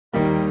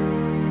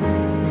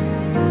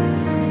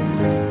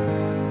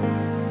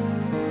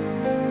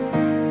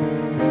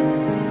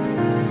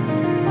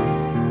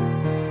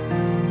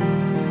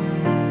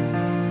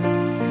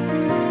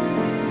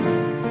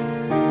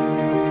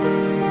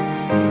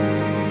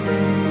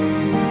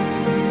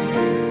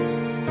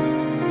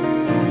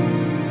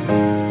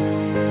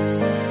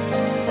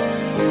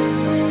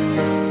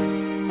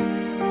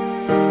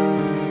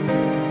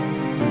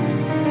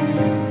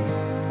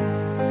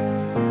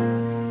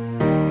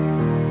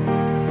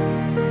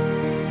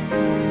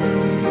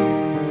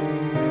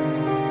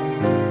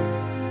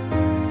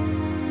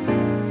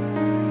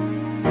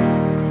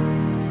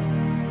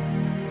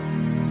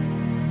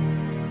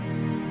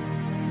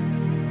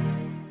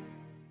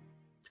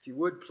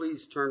would,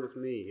 please turn with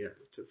me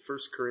to 1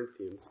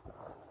 Corinthians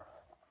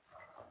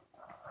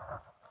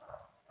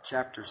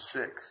chapter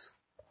 6.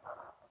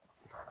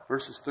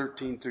 Verses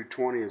 13 through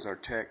 20 is our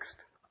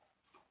text.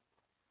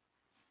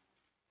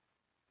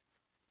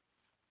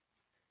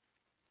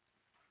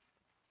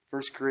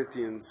 1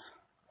 Corinthians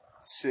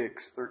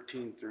 6,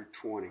 13 through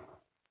 20. If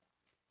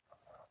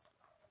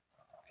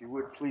you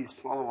would, please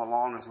follow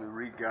along as we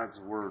read God's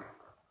Word.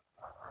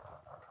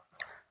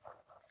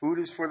 Food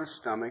is for the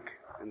stomach,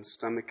 and the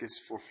stomach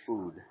is for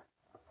food.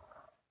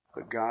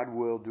 But God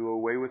will do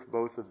away with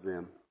both of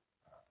them.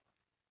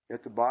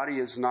 Yet the body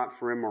is not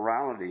for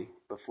immorality,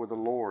 but for the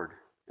Lord,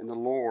 and the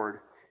Lord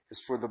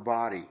is for the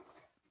body.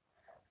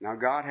 Now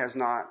God has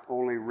not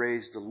only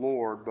raised the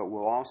Lord, but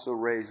will also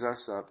raise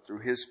us up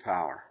through His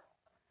power.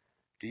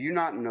 Do you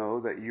not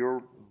know that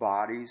your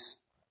bodies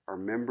are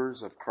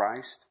members of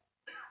Christ?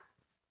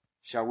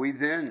 Shall we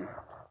then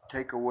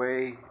take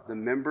away the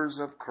members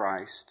of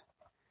Christ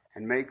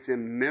and make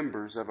them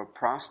members of a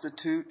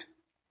prostitute?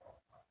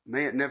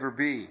 May it never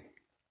be.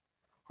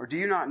 Or do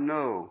you not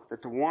know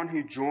that the one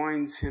who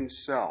joins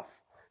himself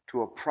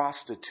to a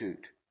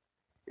prostitute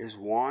is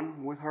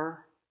one with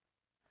her?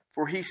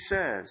 For he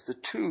says, the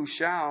two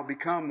shall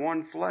become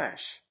one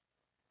flesh.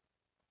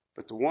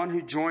 But the one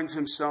who joins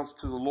himself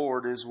to the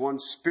Lord is one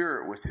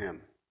spirit with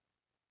him.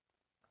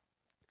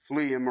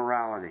 Flee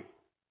immorality.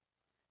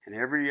 And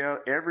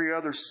every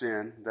other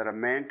sin that a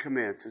man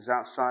commits is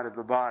outside of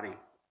the body.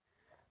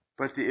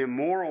 But the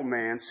immoral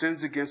man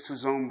sins against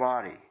his own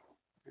body.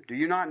 Do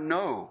you not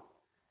know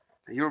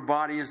that your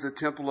body is the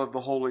temple of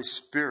the Holy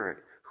Spirit,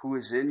 who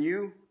is in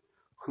you,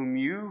 whom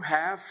you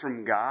have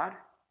from God,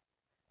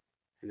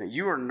 and that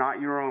you are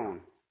not your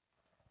own?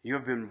 You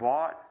have been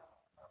bought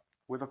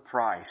with a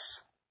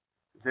price.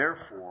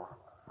 Therefore,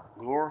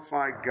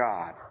 glorify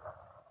God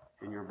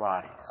in your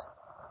bodies.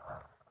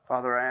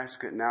 Father, I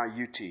ask that now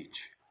you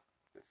teach.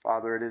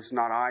 Father, it is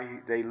not I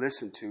they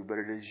listen to, but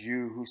it is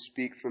you who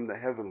speak from the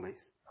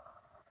heavenlies.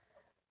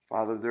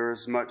 Father, there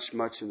is much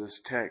in this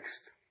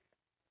text.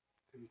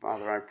 And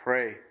Father, I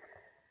pray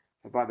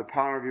that by the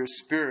power of your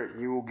Spirit,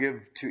 you will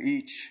give to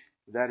each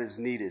that is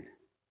needed.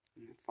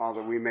 And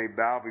Father, we may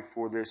bow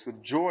before this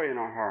with joy in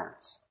our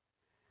hearts.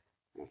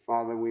 And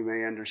Father, we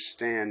may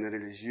understand that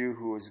it is you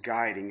who is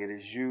guiding. It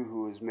is you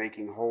who is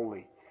making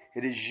holy.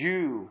 It is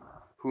you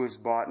who has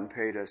bought and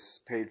paid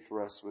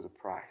for us with a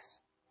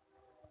price.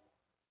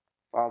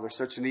 Father,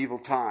 such an evil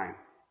time,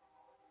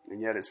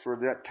 and yet it's for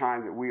that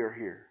time that we are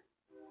here.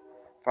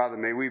 Father,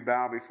 may we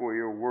bow before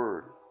your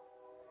word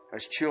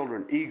as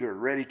children eager,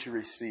 ready to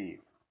receive,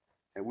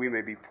 that we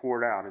may be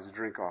poured out as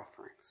drink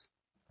offerings.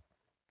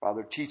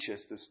 Father, teach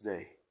us this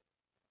day.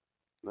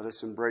 Let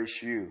us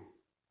embrace you.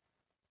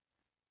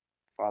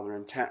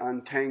 Father,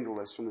 untangle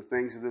us from the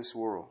things of this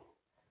world,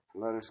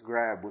 and let us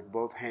grab with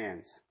both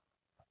hands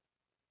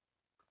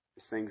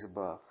the things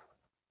above.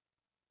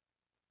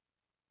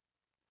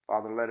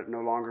 Father, let it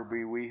no longer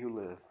be we who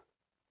live,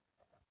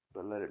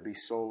 but let it be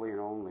solely and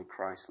only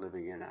Christ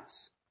living in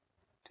us.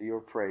 To your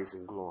praise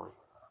and glory.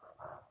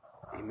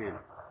 Amen.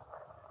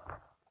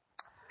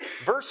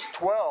 Verse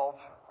 12,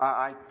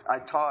 I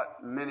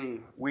taught many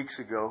weeks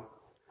ago,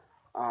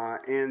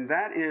 and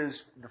that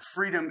is the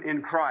freedom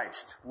in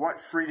Christ.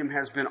 What freedom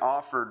has been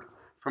offered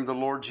from the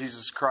Lord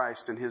Jesus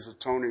Christ and His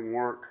atoning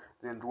work,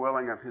 the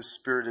indwelling of His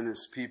Spirit in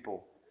His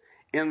people.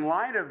 In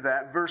light of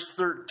that, verse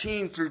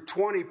 13 through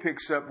 20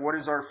 picks up what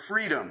is our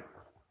freedom.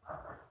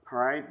 All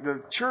right?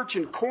 The church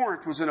in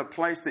Corinth was in a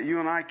place that you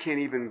and I can't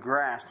even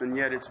grasp, and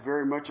yet it's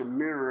very much a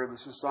mirror of the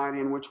society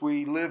in which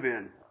we live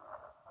in.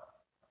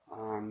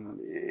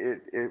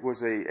 It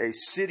was a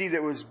city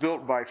that was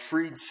built by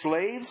freed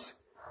slaves,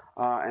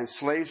 and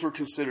slaves were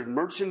considered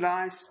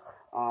merchandise.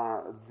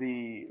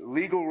 The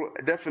legal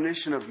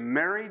definition of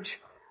marriage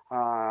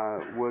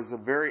was a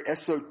very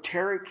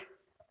esoteric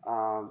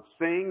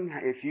thing.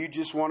 If you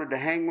just wanted to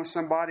hang with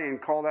somebody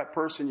and call that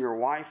person your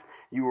wife,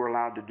 you were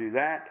allowed to do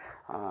that.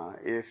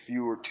 If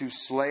you were two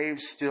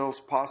slaves still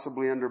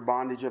possibly under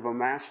bondage of a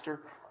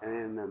master,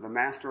 and the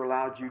master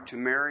allowed you to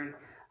marry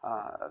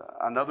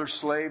another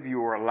slave, you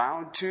were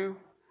allowed to.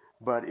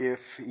 But if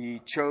he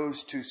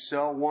chose to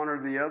sell one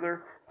or the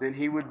other, then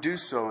he would do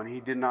so, and he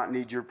did not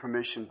need your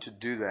permission to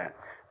do that.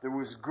 There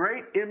was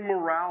great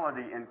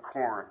immorality in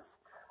Corinth.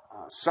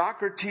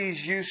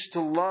 Socrates used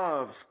to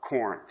love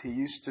Corinth.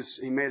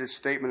 He made a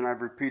statement, and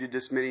I've repeated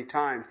this many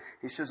times.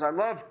 He says, I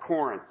love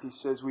Corinth. He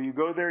says, when you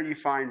go there, you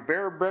find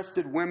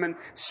bare-breasted women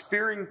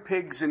spearing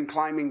pigs and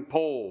climbing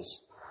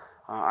poles.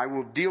 I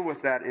will deal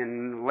with that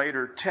in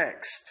later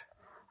text,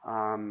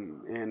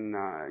 and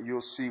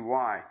you'll see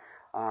why.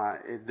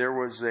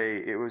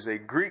 It was a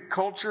Greek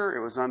culture.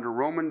 It was under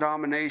Roman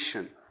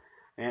domination,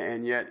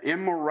 and yet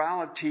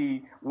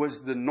immorality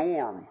was the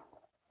norm.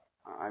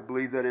 I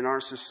believe that in our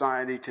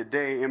society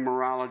today,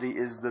 immorality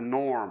is the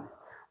norm.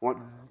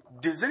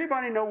 Does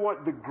anybody know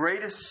what the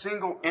greatest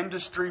single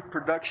industry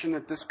production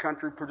that this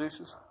country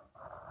produces?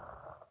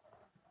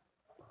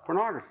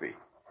 Pornography.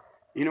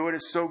 You know what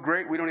is so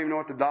great? We don't even know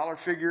what the dollar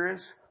figure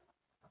is.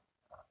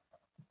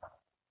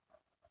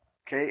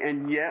 Okay,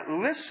 and yet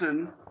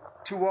listen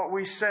to what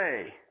we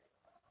say.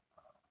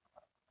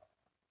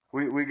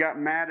 We got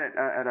mad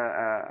at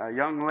a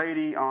young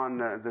lady on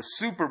the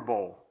Super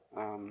Bowl.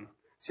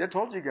 See, I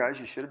told you guys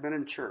you should have been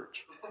in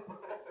church.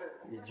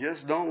 You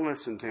just don't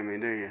listen to me,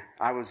 do you?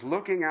 I was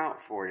looking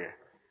out for you.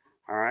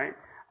 All right?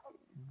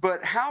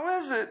 But how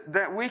is it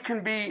that we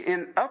can be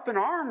up in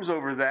arms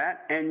over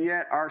that, and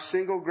yet our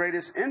single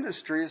greatest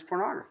industry is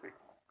pornography?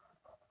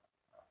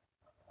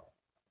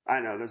 I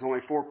know there's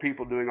only 4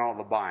 people doing all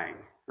the buying,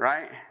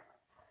 right?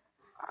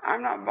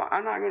 I'm not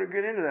going to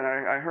get into that.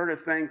 I heard a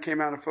thing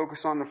came out of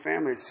Focus on the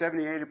Family.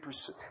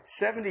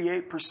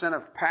 78%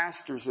 of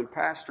pastors and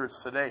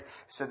pastorates today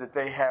said that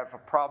they have a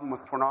problem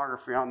with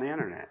pornography on the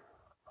internet.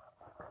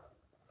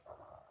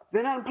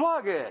 Then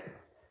unplug it.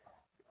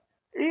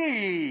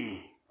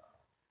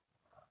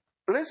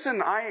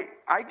 Listen, I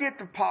get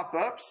the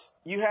pop-ups.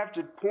 You have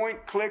to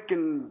point, click,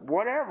 and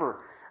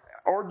whatever,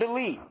 or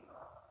delete.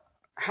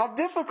 How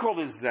difficult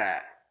is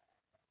that?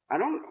 I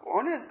don't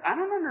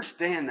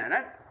understand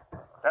that.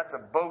 That's a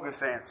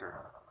bogus answer.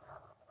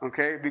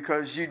 Okay?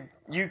 Because you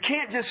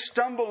can't just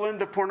stumble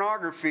into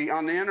pornography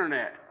on the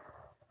internet.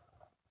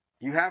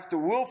 You have to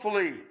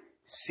willfully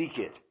seek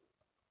it.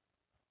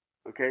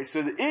 Okay?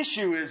 So the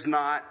issue is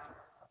not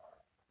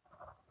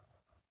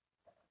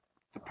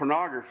the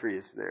pornography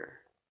is there.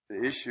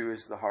 The issue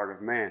is the heart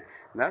of man.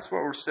 And that's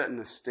what we're setting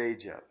the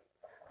stage up.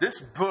 This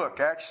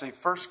book, actually,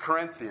 1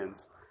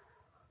 Corinthians,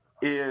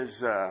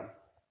 is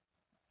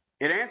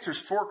it answers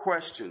 4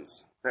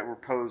 questions that were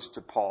posed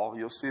to Paul.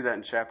 You'll see that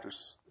in chapter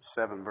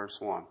 7, verse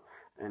 1.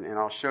 And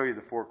I'll show you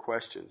the 4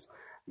 questions.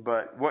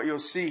 But what you'll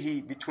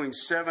see, between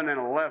 7 and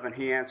 11,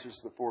 he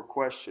answers the 4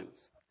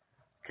 questions.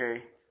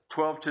 Okay?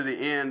 12 to the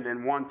end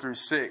and 1 through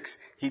 6,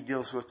 he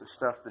deals with the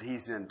stuff that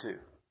he's into.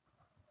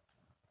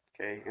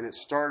 Okay? And it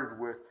started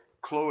with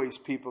Chloe's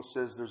people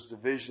says there's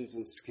divisions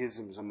and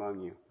schisms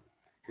among you.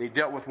 And he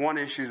dealt with one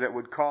issue that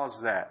would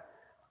cause that.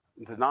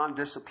 The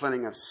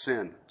non-disciplining of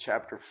sin,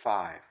 chapter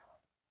 5.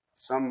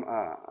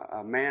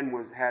 A man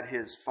had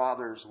his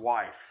father's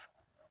wife,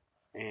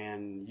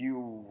 and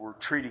you were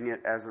treating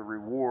it as a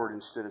reward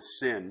instead of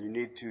sin. You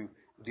need to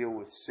deal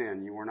with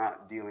sin. You were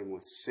not dealing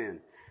with sin.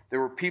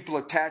 There were people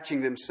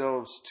attaching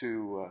themselves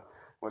to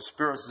what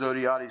Spiros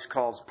Zodhiates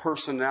calls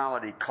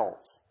personality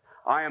cults.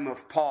 I am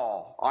of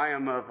Paul. I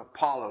am of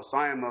Apollos.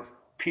 I am of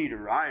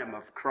Peter. I am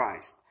of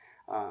Christ.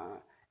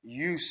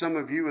 Some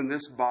of you in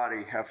this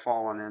body have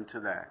fallen into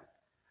that.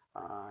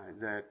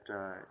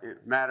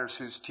 It matters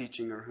who's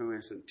teaching or who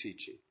isn't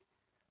teaching.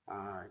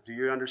 Do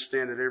you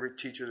understand that every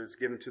teacher that's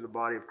given to the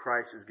body of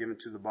Christ is given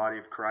to the body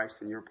of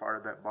Christ, and you're part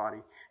of that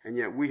body? And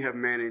yet we have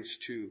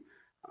managed to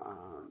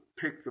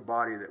pick the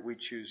body that we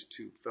choose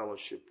to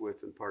fellowship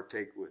with and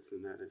partake with,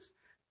 and that is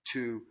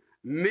to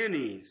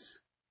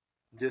many's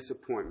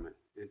disappointment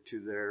and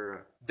to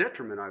their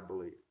detriment, I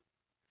believe.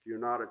 If you're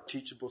not a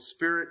teachable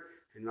spirit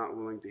and not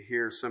willing to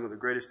hear some of the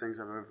greatest things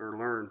I've ever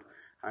learned,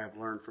 I have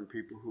learned from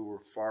people who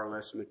were far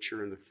less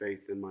mature in the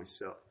faith than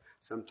myself.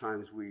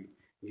 Sometimes we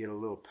get a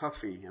little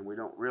puffy and we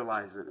don't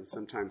realize it, and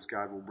sometimes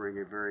God will bring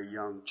a very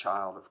young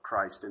child of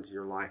Christ into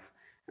your life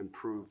and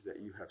prove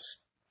that you have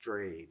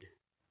strayed.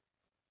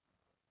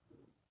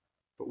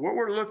 But what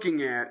we're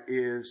looking at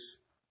is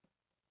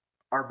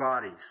our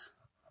bodies,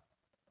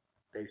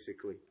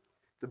 basically.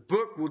 The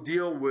book will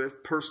deal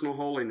with personal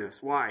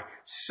holiness. Why?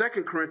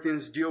 2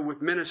 Corinthians deal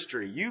with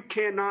ministry. You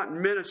cannot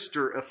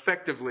minister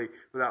effectively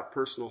without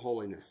personal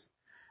holiness.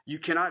 You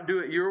cannot do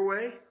it your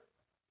way.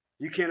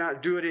 You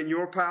cannot do it in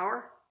your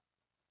power.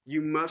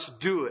 You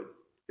must do it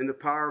in the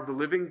power of the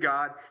living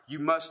God. You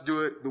must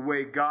do it the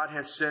way God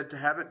has said to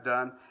have it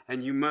done.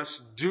 And you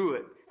must do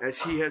it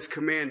as He has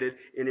commanded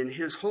and in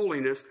His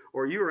holiness,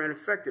 or you are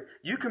ineffective.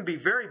 You can be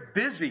very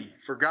busy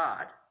for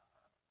God.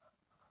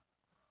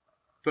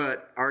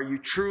 But are you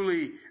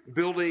truly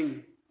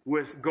building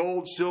with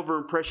gold, silver,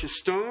 and precious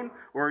stone,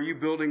 or are you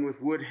building with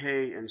wood,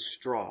 hay, and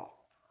straw?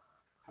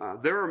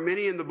 There are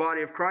many in the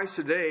body of Christ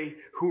today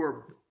who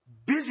are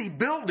busy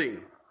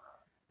building,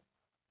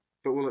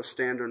 but will it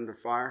stand under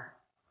fire?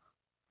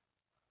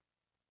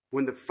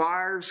 When the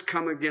fires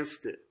come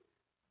against it,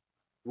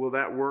 will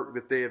that work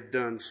that they have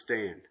done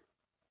stand?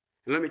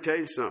 And let me tell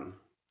you something.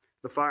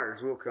 The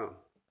fires will come.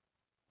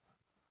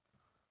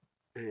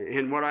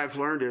 And what I've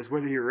learned is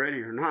whether you're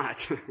ready or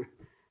not,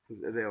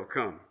 they'll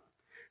come.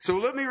 So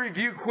let me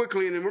review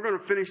quickly, and then we're going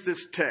to finish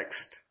this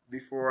text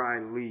before I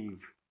leave.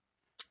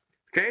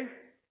 Okay?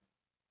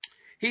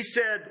 He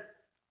said,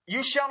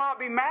 you shall not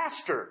be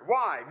mastered.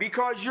 Why?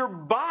 Because your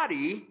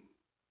body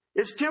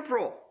is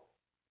temporal.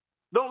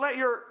 Don't let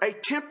a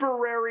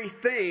temporary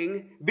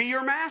thing be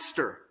your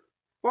master.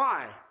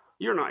 Why?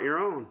 You're not your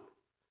own.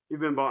 You've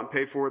been bought and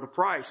paid for with a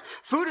price.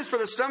 Food is for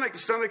the stomach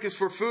is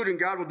for food, and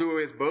God will do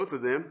away with both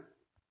of them.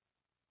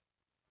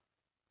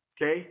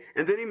 Okay?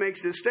 And then he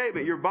makes this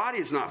statement, your body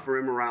is not for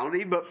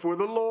immorality, but for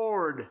the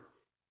Lord.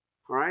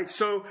 All right?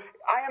 So,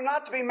 I am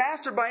not to be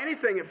mastered by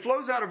anything. It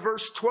flows out of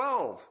verse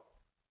 12.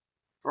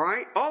 All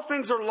right? All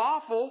things are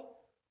lawful,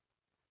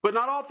 but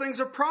not all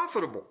things are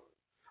profitable.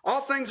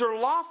 All things are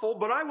lawful,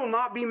 but I will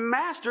not be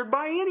mastered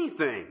by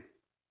anything.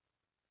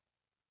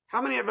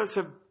 How many of us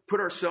have put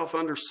ourselves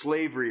under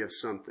slavery of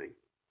something?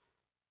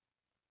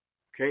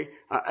 Okay,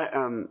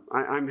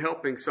 I'm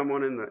helping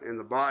someone in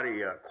the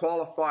body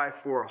qualify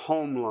for a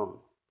home loan.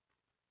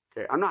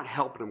 Okay, I'm not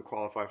helping them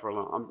qualify for a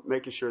loan. I'm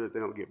making sure that they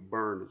don't get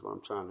burned is what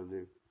I'm trying to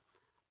do.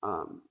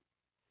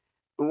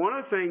 And one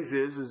of the things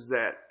is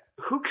that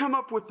who come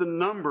up with the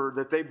number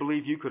that they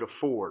believe you could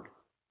afford?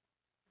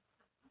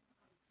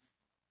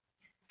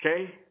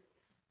 Okay?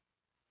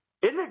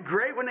 Isn't it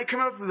great when they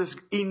come up with this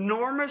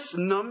enormous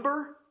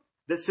number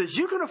that says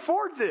you can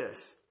afford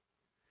this?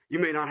 You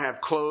may not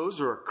have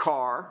clothes or a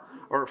car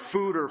or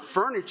food or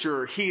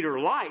furniture or heat or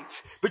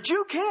lights, but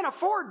you can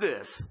afford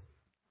this.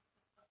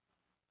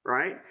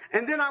 Right?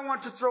 And then I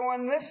want to throw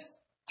in this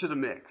to the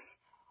mix.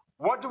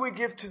 What do we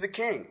give to the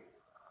king?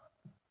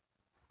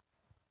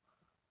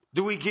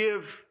 Do we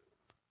give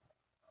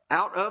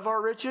out of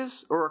our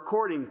riches or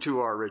according to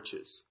our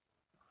riches?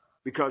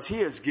 Because he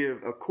has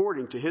give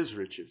according to his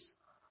riches.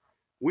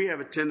 We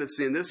have a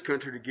tendency in this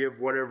country to give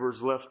whatever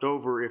is left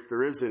over if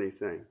there is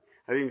anything.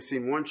 I've even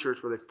seen one church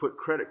where they've put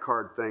credit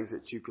card things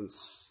that you can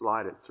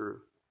slide it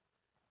through.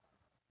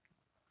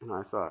 And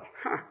I thought,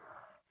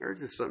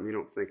 there's just something you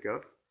don't think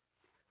of.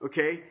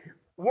 Okay,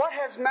 what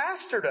has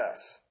mastered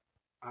us?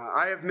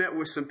 I have met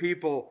with some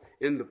people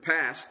in the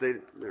past.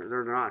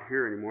 They're not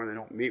here anymore. They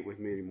don't meet with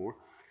me anymore.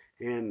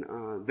 And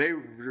they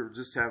were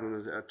just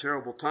having a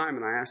terrible time.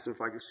 And I asked them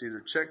if I could see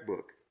their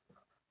checkbook.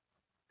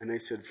 And they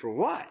said, for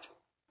what?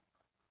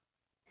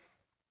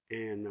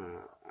 And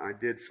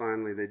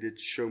they did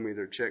show me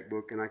their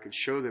checkbook. And I could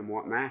show them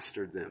what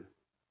mastered them.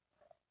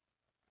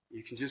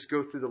 You can just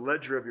go through the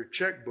ledger of your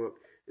checkbook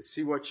and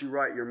see what you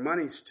write your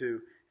monies to.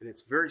 And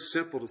it's very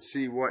simple to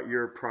see what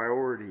your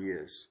priority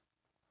is.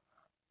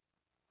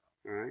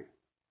 All right?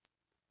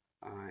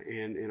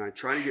 And I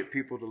try to get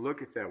people to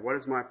look at that. What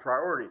is my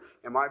priority?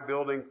 Am I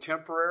building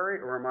temporary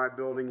or am I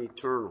building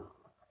eternal?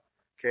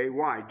 Okay,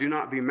 why? Do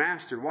not be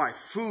mastered. Why?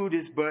 Food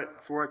is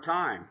but for a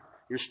time.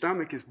 Your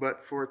stomach is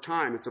but for a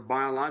time. It's a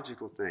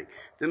biological thing.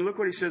 Then look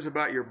what he says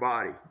about your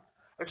body.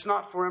 It's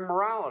not for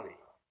immorality.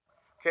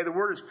 Okay, the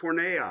word is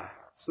porneia.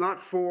 It's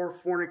not for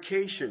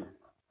fornication.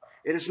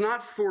 It is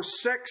not for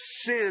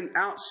sex sin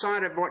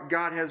outside of what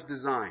God has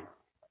designed.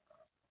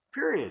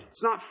 Period.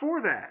 It's not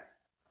for that.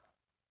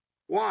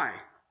 Why?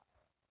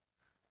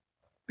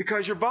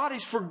 Because your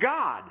body's for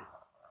God.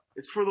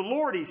 It's for the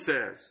Lord, he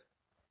says.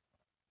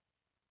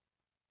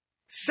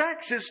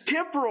 Sex is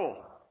temporal.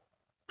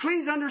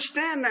 Please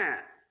understand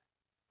that.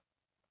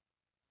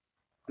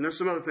 And there's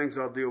some other things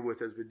I'll deal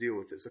with as we deal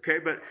with this, okay?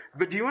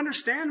 But do you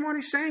understand what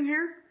he's saying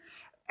here?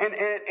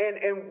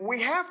 And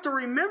we have to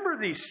remember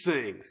these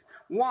things.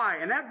 Why?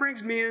 And that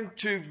brings me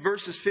into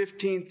verses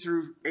 15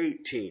 through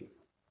 18.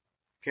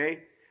 Okay?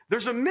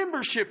 There's a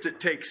membership that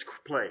takes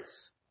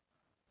place.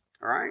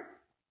 All right?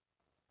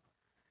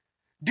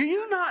 Do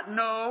you not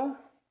know?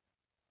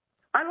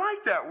 I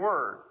like that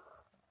word.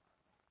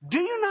 Do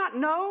you not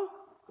know?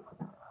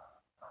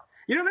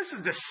 You know, this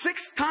is the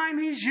 6th time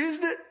he's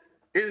used it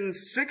in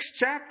 6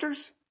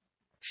 chapters.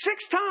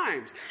 6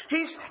 times.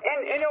 It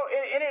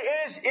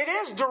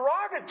is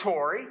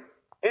derogatory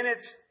in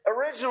its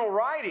original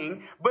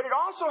writing, but it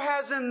also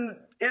has in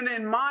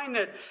mind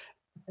that,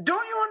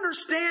 don't you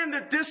understand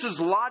that this is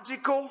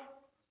logical?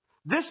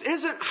 This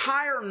isn't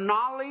higher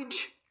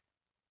knowledge.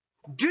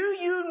 Do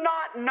you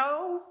not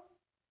know?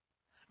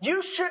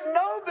 You should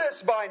know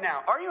this by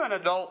now. Are you an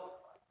adult?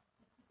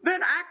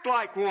 Then act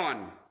like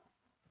one,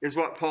 is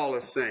what Paul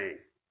is saying.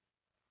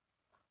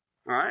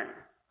 All right?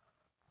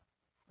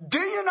 Do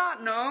you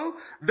not know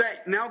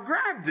that, now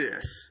grab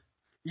this,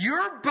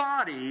 your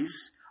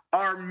bodies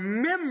are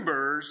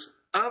members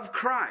of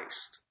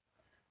Christ?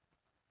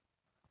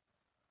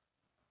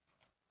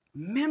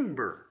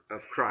 Member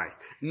of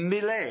Christ.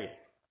 Mile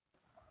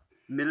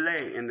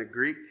in the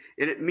Greek.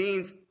 And it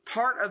means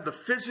part of the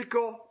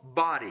physical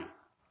body.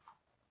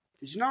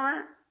 Did you know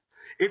that?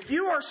 If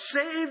you are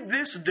saved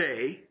this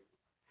day,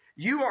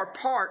 you are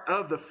part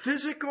of the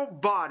physical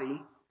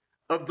body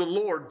of the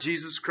Lord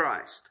Jesus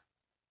Christ.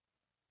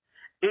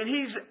 And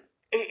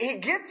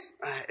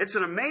it's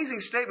an amazing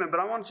statement, but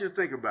I want you to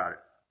think about it.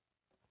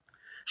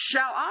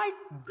 Shall I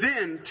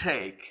then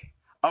take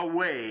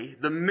away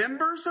the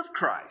members of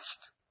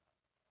Christ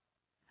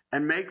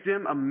and make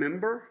them a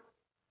member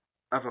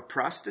of a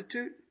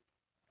prostitute?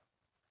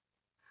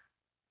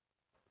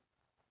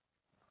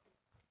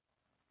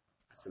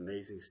 That's an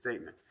amazing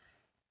statement.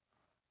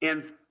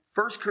 In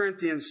 1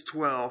 Corinthians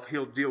 12,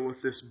 he'll deal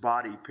with this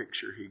body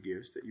picture he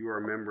gives, that you are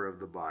a member of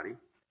the body.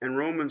 In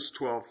Romans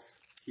 12,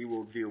 he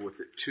will deal with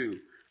it too.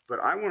 But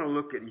I want to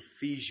look at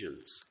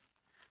Ephesians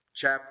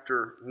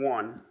chapter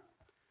 1,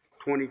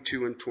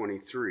 22 and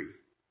 23.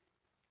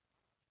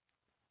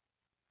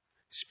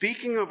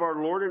 Speaking of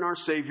our Lord and our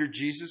Savior,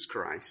 Jesus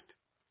Christ,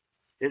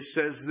 it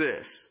says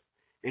this,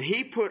 and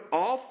he put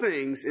all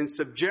things in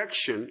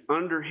subjection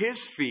under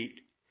his feet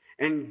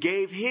and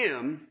gave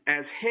him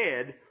as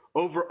head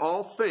over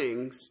all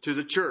things to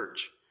the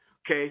church.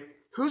 Okay,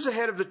 Who's the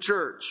head of the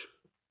church?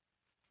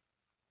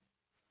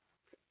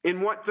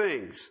 In what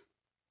things?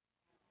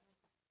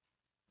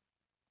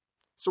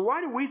 So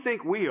why do we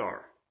think we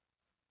are?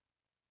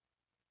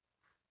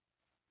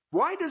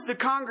 Why does the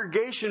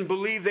congregation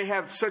believe they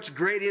have such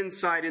great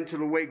insight into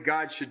the way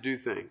God should do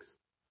things?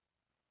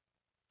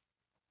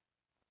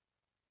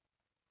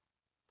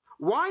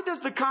 Why does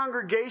the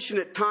congregation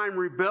at times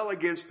rebel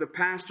against the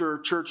pastor or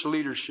church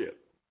leadership?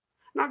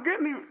 Now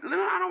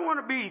I don't want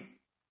to be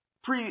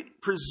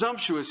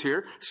presumptuous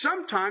here.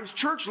 Sometimes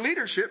church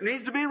leadership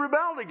needs to be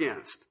rebelled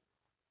against.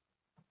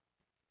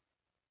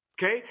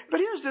 Okay? But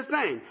here's the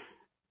thing.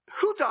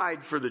 Who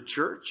died for the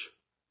church?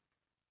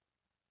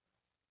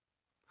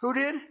 Who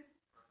did?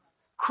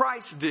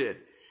 Christ did.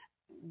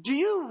 Do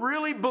you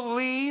really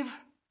believe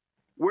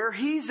where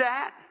He's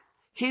at,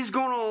 He's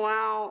going to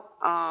allow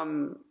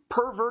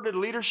perverted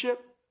leadership?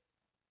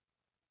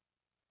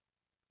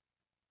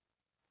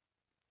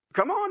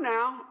 Come on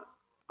now.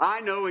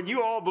 I know, and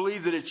you all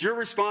believe that it's your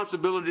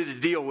responsibility to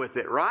deal with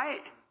it,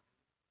 right?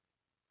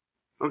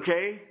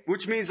 Okay?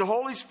 Which means the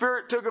Holy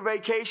Spirit took a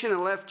vacation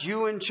and left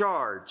you in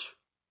charge.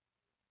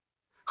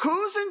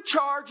 Who's in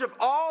charge of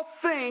all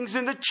things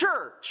in the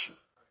church?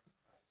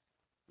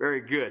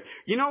 Very good.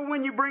 You know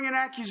when you bring an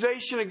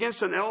accusation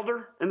against an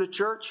elder in the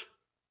church?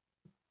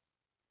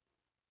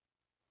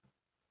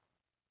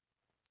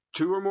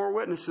 2 or more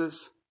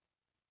witnesses.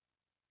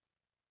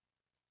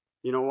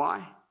 You know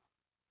why?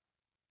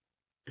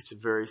 It's a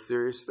very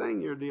serious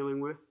thing you're dealing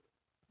with.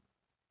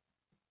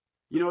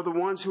 You know, the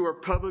ones who are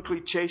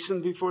publicly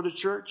chastened before the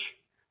church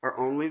are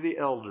only the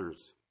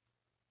elders.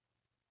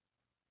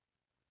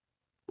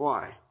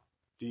 Why?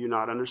 Do you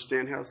not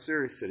understand how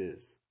serious it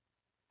is?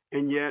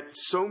 And yet,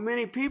 so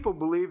many people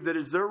believe that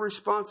it's their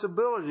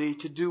responsibility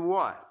to do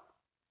what?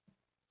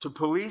 To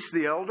police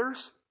the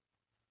elders?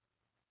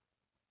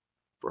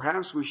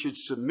 Perhaps we should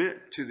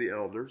submit to the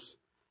elders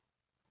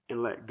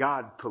and let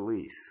God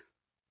police.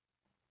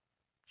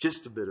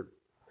 Just a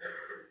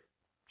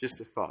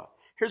thought.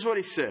 Here's what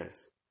he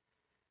says.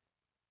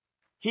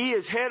 He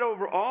is head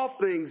over all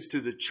things to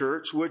the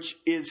church, which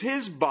is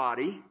His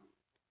body.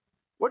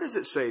 What does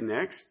it say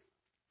next?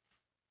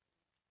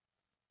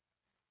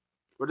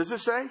 What does it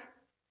say?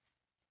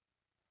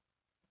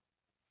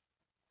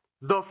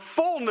 The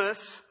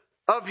fullness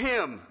of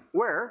Him.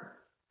 Where?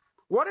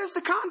 What is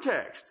the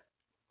context?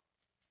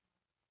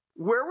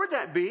 Where would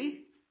that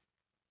be?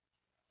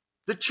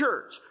 The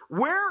church.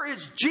 Where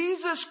is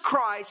Jesus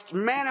Christ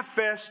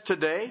manifest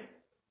today?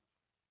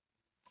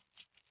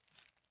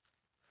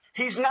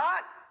 He's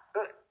not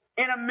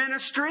in a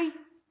ministry.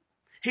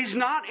 He's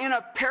not in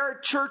a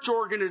parachurch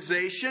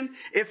organization.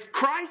 If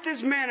Christ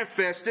is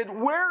manifested,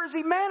 where is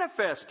He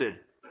manifested?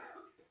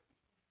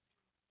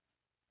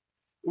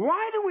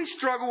 Why do we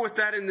struggle with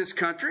that in this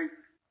country?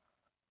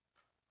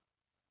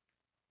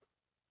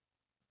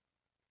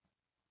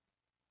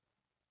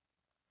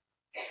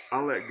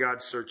 I'll let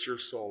God search your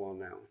soul on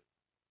that one.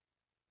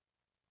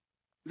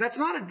 That's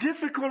not a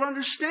difficult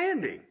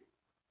understanding.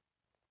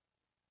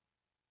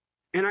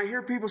 And I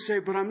hear people say,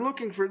 but I'm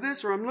looking for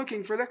this or I'm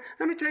looking for that.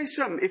 Let me tell you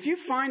something. If you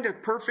find a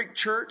perfect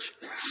church,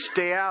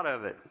 stay out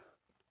of it.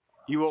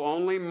 You will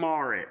only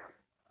mar it.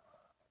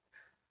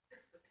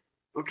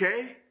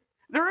 Okay?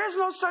 There is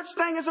no such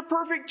thing as a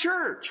perfect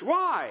church.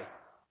 Why?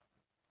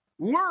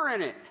 We're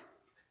in it.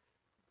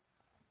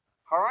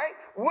 All right?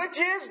 Which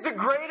is the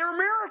greater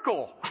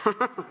miracle.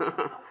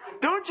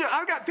 Don't you?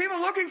 I've got people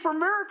looking for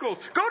miracles.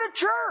 Go to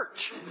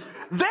church.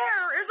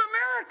 There is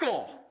a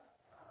miracle.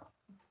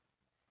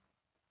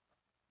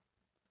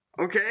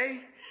 Okay?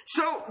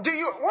 So,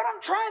 what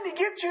I'm trying to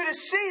get you to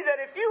see that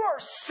if you are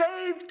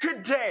saved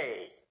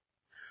today,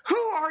 who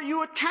are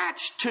you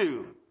attached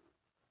to?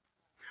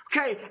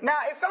 Okay, now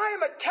if I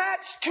am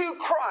attached to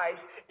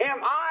Christ, am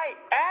I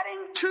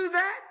adding to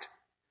that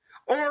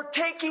or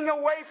taking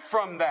away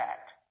from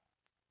that?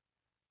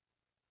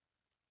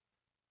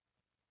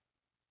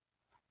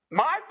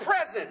 My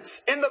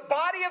presence in the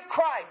body of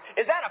Christ,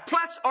 is that a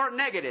plus or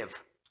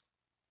negative?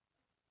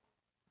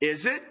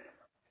 Is it?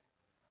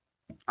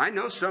 I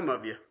know some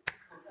of you.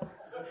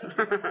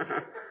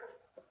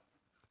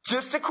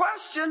 Just a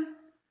question.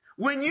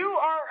 When you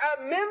are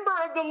a member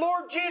of the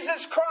Lord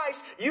Jesus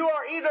Christ, you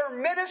are either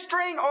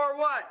ministering or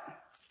what?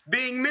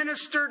 Being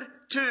ministered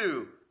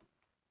to.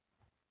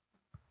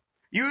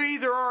 You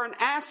either are an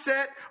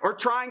asset or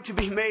trying to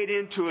be made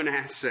into an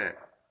asset.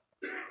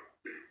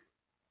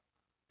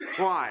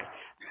 Why?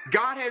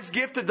 God has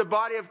gifted the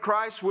body of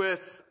Christ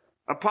with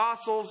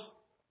apostles,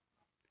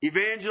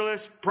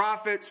 evangelists,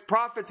 prophets,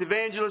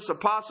 evangelists,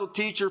 apostle,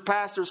 teacher,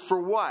 pastors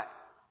for what?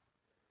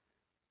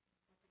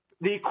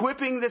 The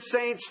equipping the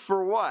saints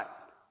for what?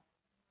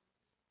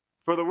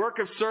 For the work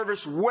of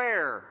service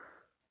where?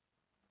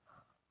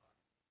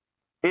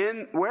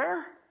 In where?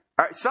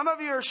 All right, some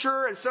of you are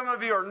sure and some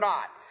of you are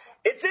not.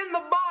 It's in the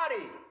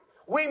body.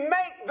 We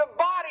make the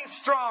body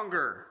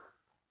stronger.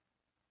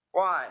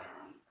 Why?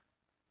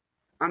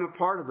 I'm a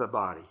part of the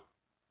body.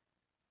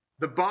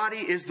 The body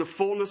is the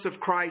fullness of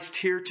Christ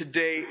here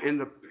today in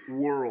the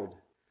world.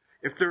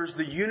 If there's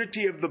the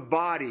unity of the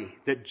body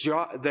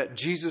that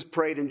Jesus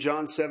prayed in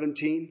John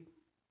 17,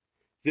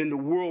 then the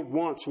world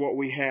wants what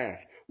we have.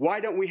 Why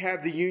don't we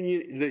have the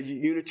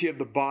unity of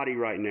the body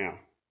right now?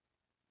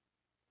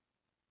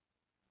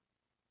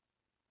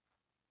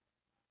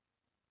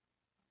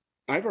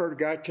 I've heard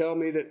a guy tell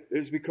me that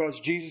it's because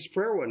Jesus'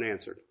 prayer wasn't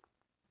answered.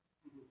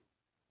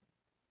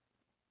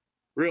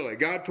 Really,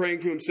 God praying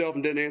to himself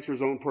and didn't answer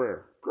his own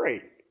prayer.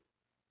 Great.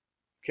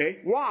 Okay,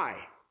 why?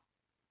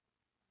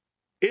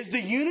 Is the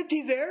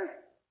unity there?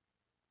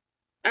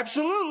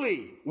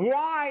 Absolutely.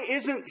 Why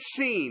isn't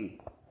seen?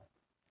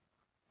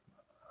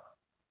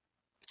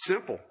 It's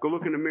simple. Go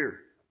look in the mirror.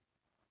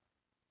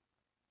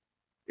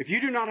 If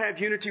you do not have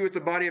unity with the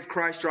body of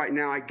Christ right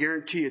now, I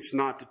guarantee it's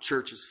not the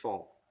church's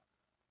fault.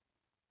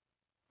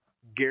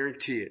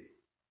 Guarantee it.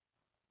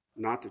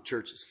 Not the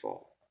church's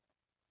fault.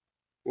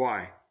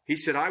 Why? He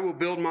said, I will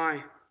build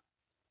my...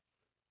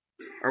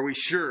 Are we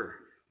sure?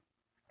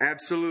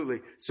 Absolutely.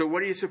 So what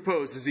do you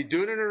suppose? Is he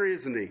doing it or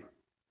isn't he?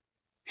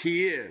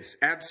 He is.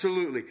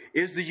 Absolutely.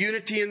 Is the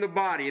unity in the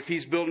body if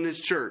he's building his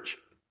church?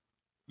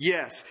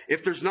 Yes.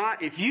 If there's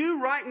not, if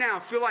you right now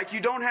feel like you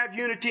don't have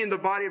unity in the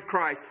body of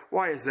Christ,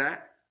 why is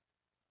that?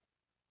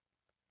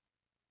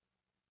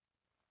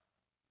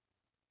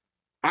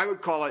 I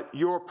would call it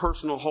your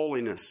personal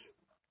holiness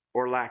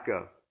or lack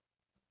of.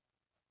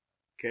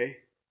 Okay?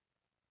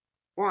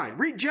 Why?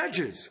 Read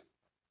Judges.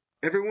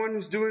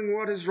 Everyone's doing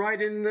what is right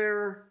in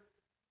their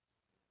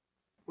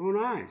own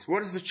eyes.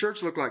 What does the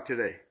church look like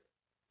today?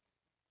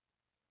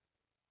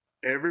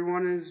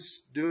 Everyone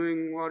is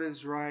doing what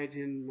is right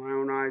in my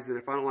own eyes, and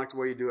if I don't like the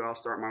way you do it, I'll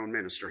start my own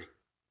ministry.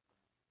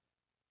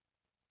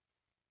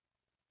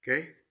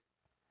 Okay?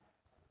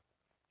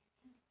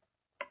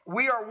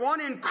 We are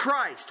one in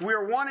Christ. We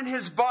are one in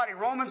His body.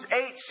 Romans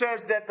 8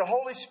 says that the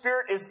Holy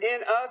Spirit is in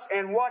us,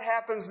 and what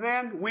happens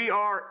then? We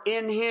are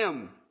in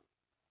Him.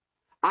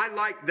 I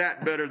like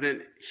that better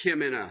than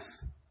Him in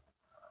us.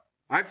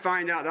 I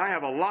find out that I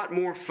have a lot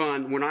more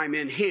fun when I'm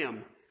in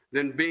Him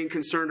than being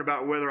concerned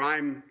about whether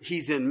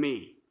He's in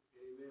me.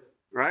 Amen.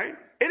 Right?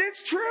 And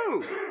it's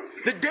true.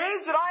 The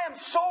days that I am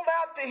sold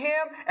out to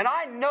Him and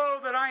I know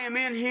that I am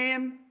in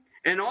Him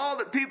and all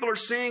that people are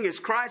seeing is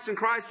Christ and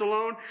Christ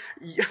alone,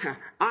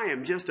 I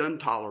am just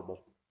intolerable.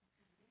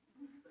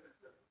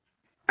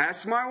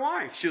 Ask my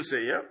wife. She'll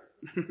say, yep.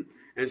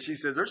 And she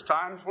says, there's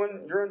times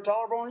when you're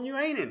intolerable and you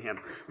ain't in Him.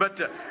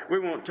 But we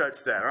won't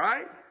touch that, all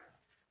right?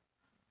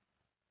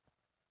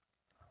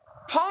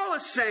 Paul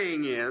is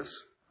saying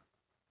is,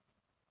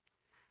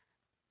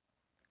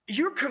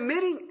 you're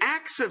committing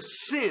acts of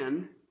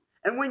sin,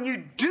 and when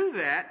you do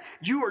that,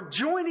 you are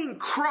joining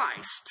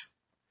Christ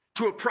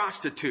to a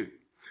prostitute.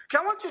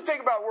 Okay, I want you to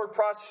think about the word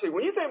prostitute.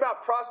 When you think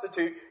about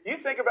prostitute, you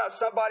think about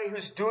somebody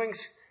who's doing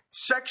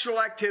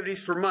sexual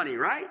activities for money,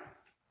 right?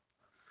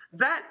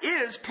 That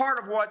is part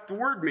of what the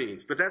word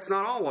means, but that's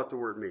not all what the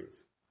word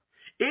means.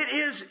 It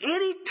is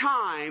any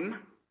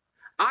time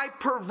I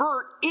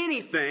pervert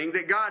anything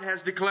that God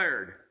has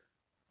declared.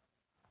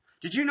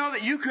 Did you know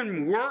that you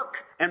can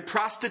work and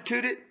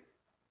prostitute it?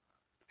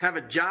 Have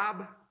a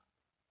job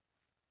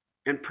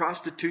and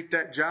prostitute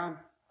that job?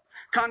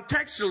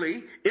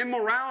 Contextually,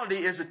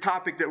 immorality is a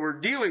topic that we're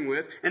dealing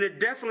with, and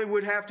it definitely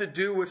would have to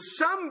do with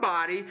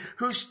somebody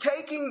who's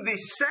taking the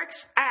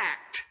sex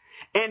act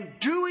and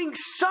doing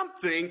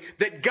something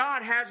that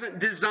God hasn't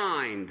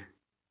designed.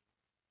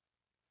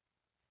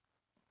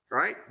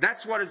 Right?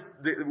 That's what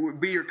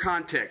would be your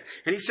context.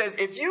 And he says,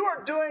 if you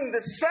are doing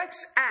the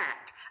sex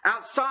act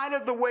outside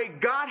of the way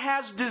God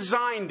has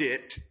designed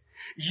it,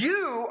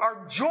 you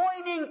are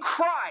joining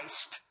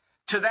Christ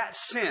to that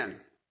sin.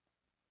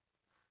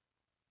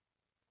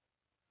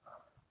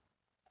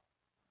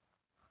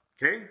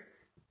 Okay?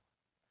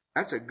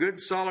 That's a good,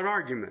 solid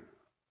argument.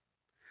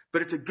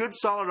 But it's a good,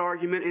 solid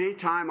argument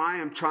anytime I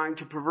am trying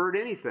to pervert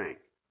anything.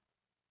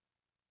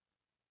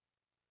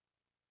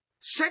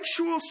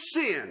 Sexual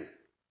sin.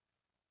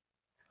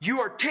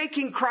 You are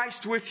taking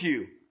Christ with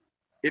you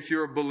if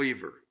you're a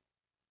believer.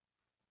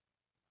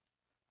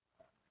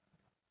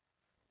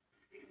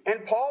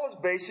 And Paul is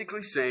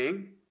basically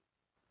saying,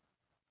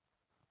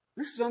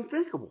 this is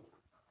unthinkable.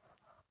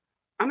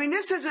 I mean,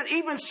 this isn't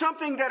even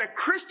something that a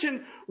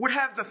Christian would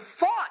have the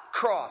thought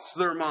cross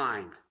their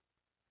mind,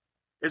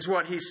 is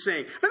what he's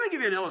saying. Let me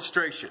give you an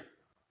illustration.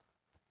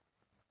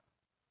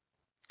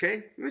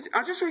 Okay?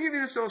 I'm just going to give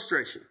you this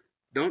illustration.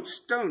 Don't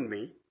stone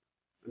me.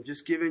 I'm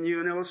just giving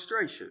you an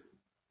illustration.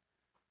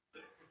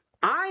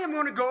 I am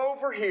going to go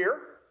over here,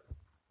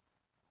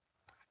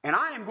 and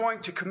I am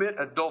going to commit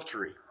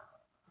adultery.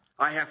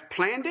 I have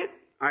planned it.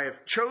 I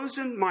have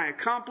chosen my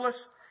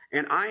accomplice,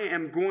 and I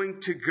am going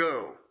to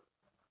go.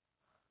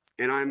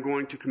 And I am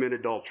going to commit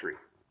adultery.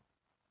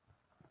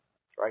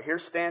 Right here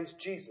stands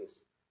Jesus.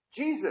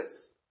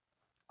 Jesus,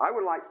 I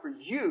would like for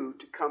you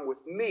to come with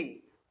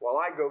me while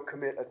I go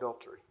commit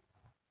adultery.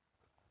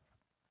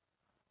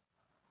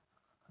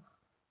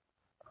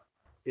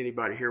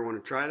 Anybody here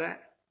want to try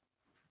that?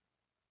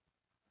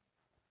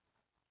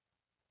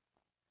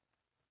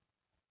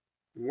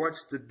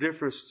 What's the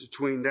difference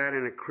between that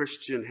and a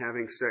Christian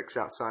having sex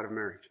outside of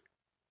marriage?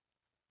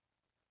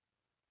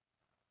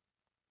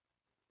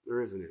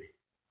 There isn't any.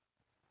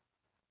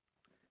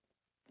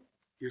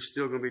 You're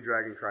still going to be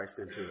dragging Christ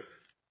into it.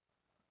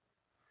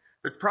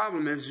 The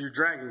problem is you're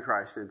dragging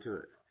Christ into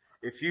it.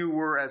 If you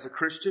were, as a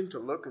Christian, to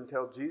look and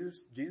tell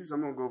Jesus,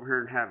 I'm going to go over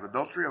here and have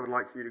adultery. I would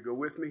like for you to go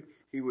with me.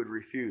 He would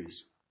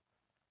refuse.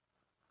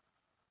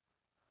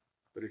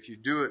 But if you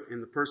do it in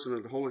the person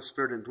of the Holy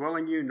Spirit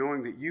indwelling you,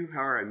 knowing that you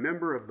are a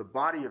member of the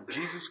body of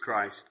Jesus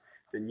Christ,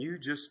 then you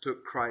just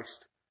took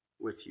Christ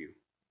with you.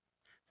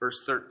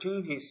 Verse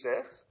 13, he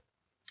says,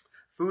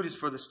 food is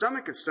for the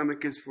stomach and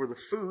stomach is for the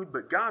food,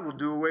 but God will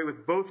do away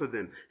with both of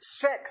them.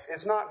 Sex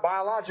is not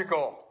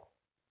biological.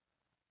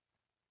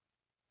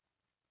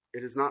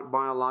 It is not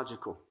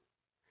biological.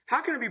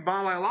 How can it be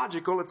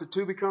biological if the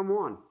two become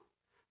one?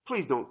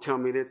 Please don't tell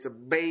me that it's a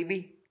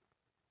baby.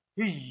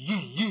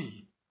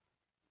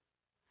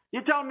 You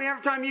telling me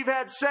every time you've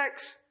had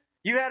sex,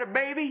 you had a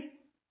baby?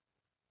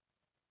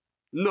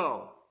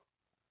 No.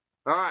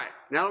 All right,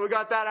 now that we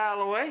got that out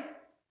of the way,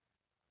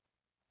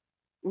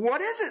 what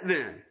is it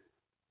then?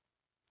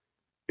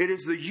 It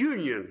is the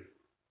union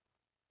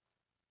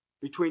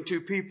between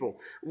two people.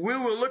 We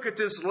will look at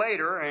this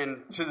later,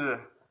 and to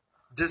the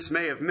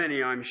dismay of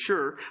many, I'm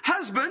sure.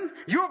 Husband,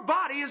 your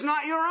body is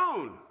not your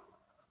own.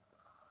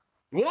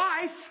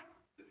 Wife,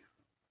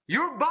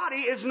 your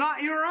body is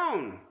not your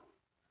own.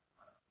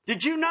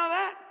 Did you know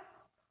that?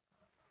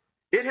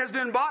 It has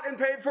been bought and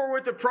paid for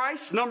with a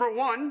price. Number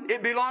one,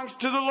 it belongs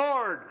to the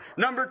Lord.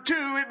 Number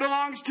two, it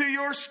belongs to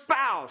your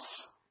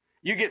spouse.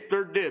 You get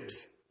third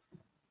dibs.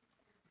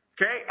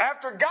 Okay?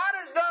 After God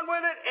is done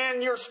with it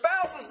and your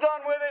spouse is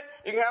done with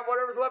it, you can have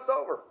whatever's left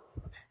over.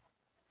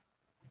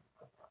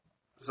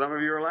 Some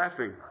of you are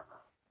laughing.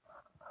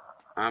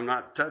 I'm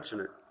not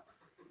touching it.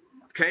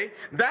 Okay?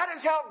 That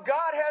is how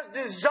God has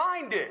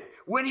designed it.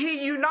 When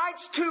He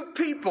unites two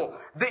people,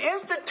 the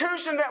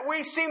institution that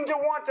we seem to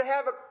want to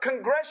have a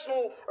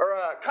congressional or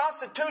a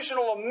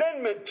constitutional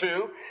amendment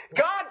to,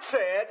 God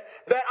said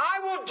that I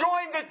will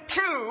join the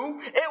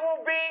two. It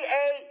will be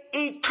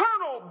an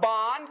eternal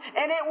bond,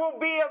 and it will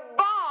be a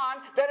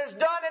bond that is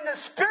done in the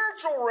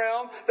spiritual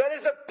realm that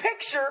is a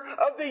picture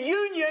of the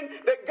union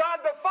that God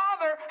the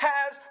Father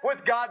has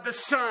with God the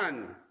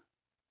Son.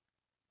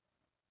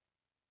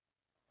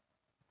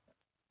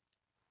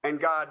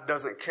 And God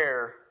doesn't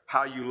care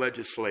how you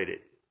legislate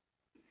it.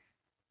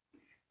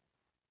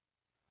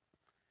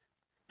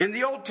 In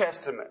the Old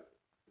Testament,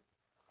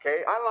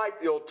 okay, I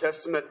like the Old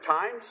Testament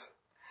times.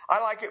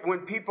 I like it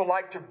when people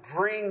like to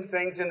bring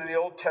things into the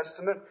Old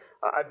Testament.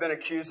 I've been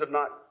accused of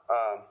not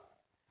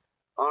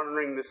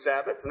honoring the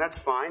Sabbath, and that's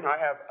fine. I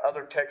have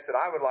other texts that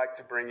I would like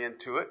to bring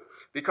into it.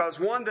 Because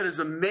one that is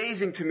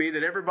amazing to me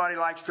that everybody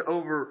likes to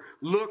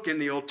overlook in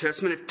the Old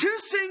Testament, if two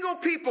single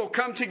people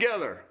come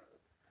together,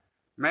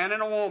 man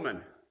and a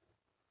woman,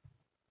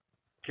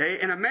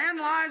 okay, and a man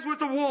lies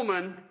with a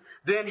woman,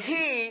 then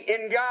he,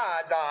 in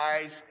God's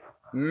eyes,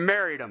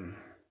 married them.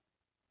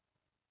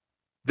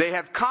 They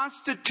have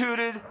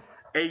constituted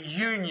a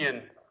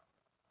union.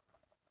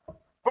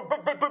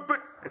 But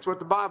that's what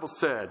the Bible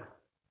said.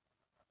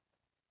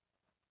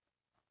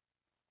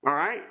 All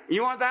right?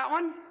 You want that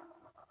one?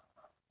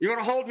 You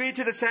want to hold me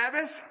to the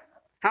Sabbath?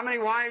 How many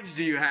wives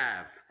do you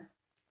have?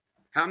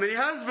 How many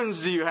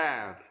husbands do you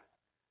have?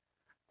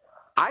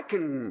 I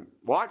can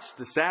watch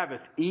the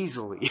Sabbath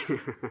easily.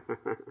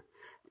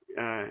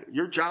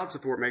 Your child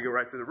support may go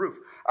right through the roof.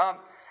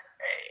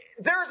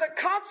 There's a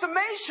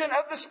consummation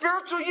of the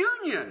spiritual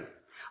union.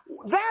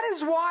 That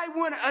is why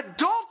when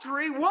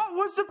adultery, what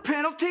was the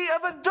penalty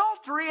of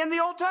adultery in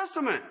the Old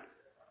Testament?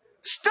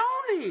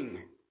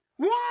 Stoning.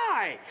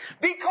 Why?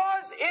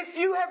 Because if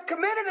you have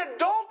committed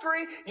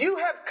adultery, you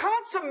have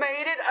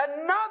consummated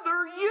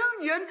another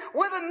union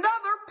with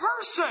another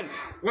person.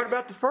 What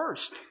about the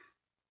first?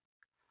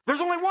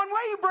 There's only one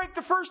way you break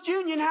the first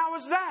union. How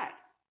is that?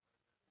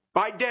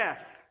 By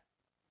death.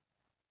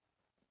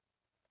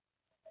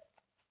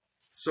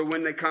 So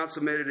when they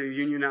consummated a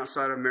union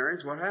outside of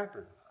marriage, what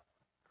happened?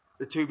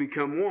 The two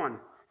become one.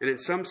 And in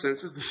some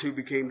senses, the two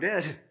became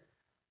dead.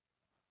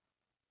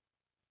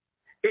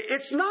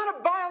 It's not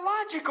a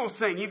biological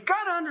thing. You've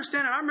got to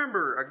understand it. I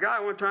remember a guy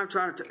one time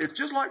it's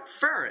just like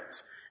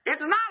ferrets.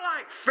 It's not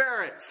like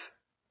ferrets.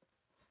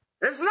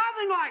 It's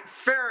nothing like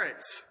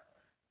ferrets.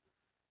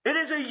 It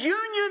is a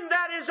union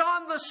that is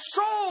on the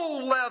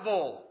soul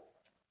level.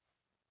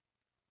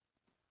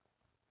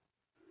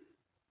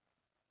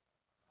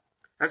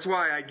 That's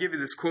why I give you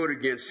this quote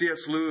again.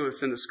 C.S.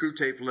 Lewis in the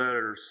Screwtape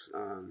Letters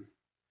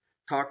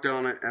talked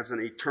on it as an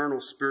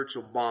eternal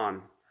spiritual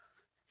bond.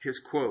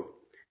 His quote,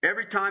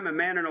 "Every time a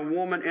man and a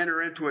woman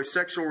enter into a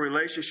sexual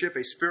relationship,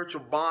 a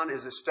spiritual bond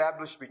is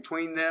established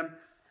between them,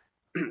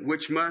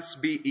 which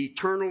must be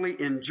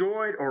eternally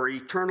enjoyed or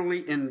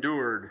eternally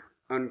endured."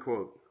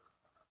 Unquote.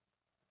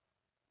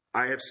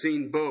 I have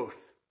seen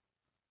both.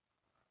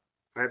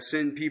 I have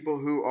seen people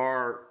who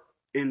are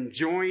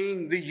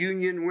enjoying the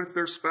union with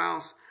their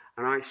spouse,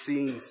 and I've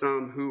seen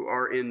some who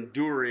are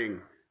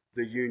enduring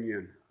the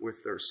union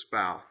with their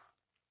spouse.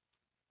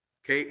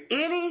 Okay?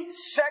 Any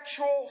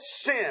sexual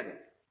sin,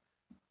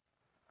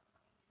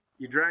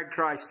 you drag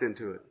Christ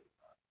into it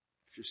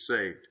if you're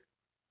saved.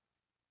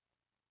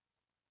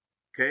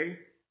 Okay?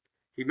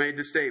 He made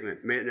the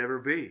statement, may it never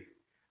be.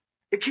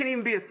 It can't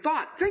even be a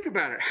thought. Think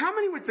about it. How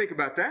many would think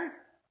about that?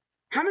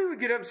 How many would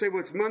get up and say, well,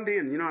 it's Monday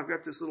and, I've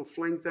got this little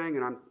fling thing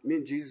and me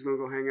and Jesus are going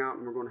to go hang out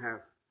and we're going to have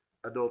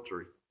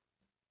adultery.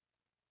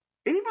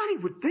 Anybody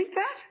would think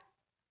that?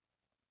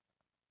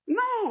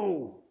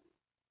 No.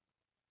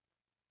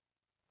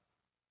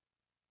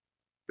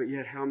 But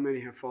yet, how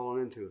many have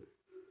fallen into it?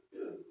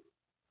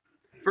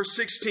 Verse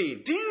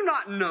 16. Do you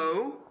not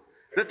know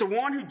that the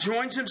one who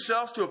joins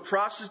himself to a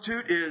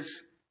prostitute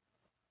is...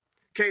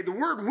 Okay, the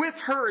word with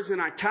her is in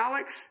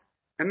italics.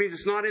 That means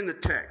it's not in the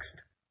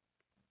text.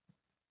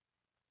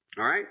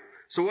 All right?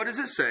 So what does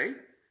it say?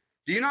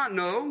 Do you not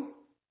know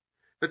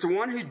that the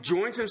one who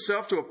joins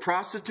himself to a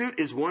prostitute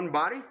is one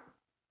body?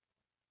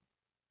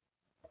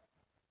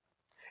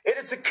 It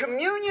is the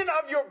communion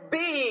of your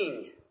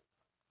being.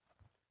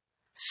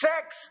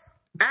 Sex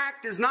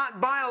act is not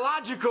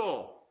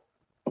biological.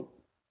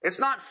 It's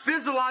not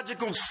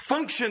physiological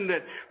function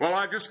that, well,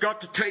 I've just got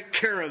to take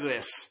care of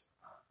this.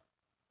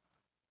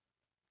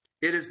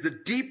 It is the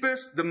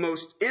deepest, the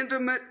most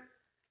intimate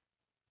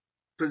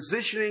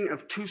positioning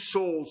of two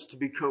souls to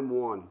become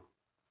one.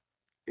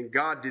 And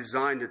God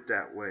designed it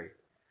that way.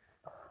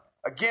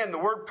 Again, the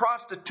word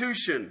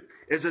prostitution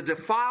is a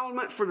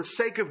defilement for the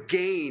sake of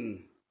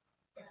gain.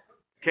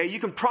 Okay, you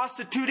can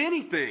prostitute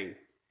anything,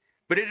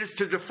 but it is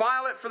to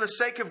defile it for the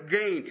sake of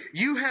gain.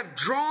 You have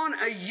drawn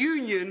a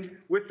union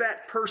with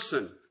that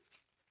person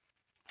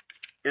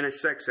in a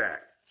sex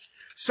act.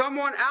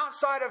 Someone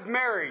outside of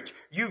marriage,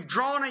 you've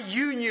drawn a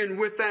union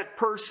with that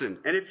person.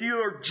 And if you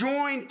are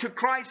joined to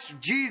Christ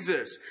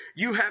Jesus,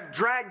 you have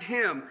dragged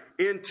him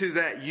into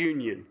that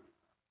union.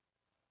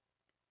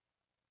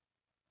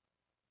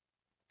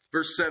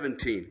 Verse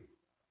 17.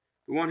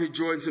 The one who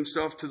joins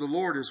himself to the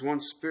Lord is one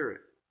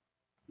spirit.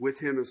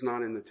 With him is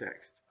not in the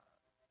text.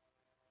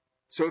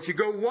 So if you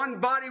go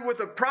one body with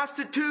a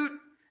prostitute,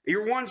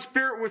 you're one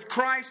spirit with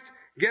Christ,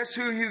 guess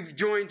who you've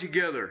joined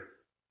together?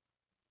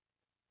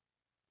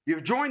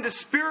 You've joined the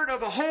spirit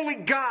of a holy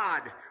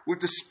God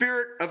with the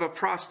spirit of a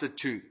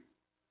prostitute.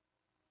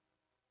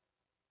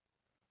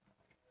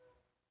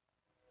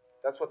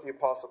 That's what the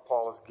Apostle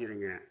Paul is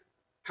getting at.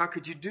 How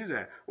could you do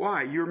that?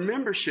 Why? Your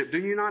membership. Do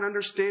you not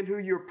understand who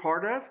you're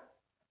part of?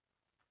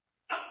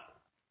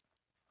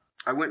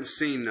 I went and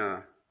seen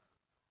The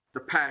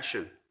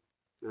Passion.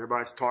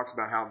 Everybody talks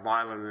about how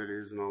violent it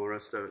is and all the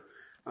rest of it.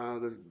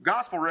 The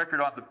gospel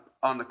record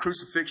on the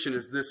crucifixion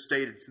is this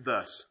stated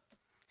thus.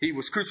 He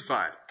was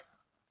crucified.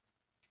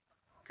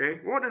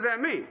 Okay, what does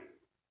that mean?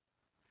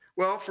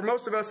 Well, for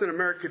most of us in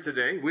America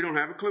today, we don't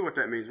have a clue what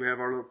that means. We have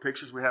our little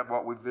pictures, we have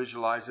what we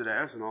visualize it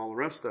as, and all the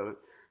rest of it.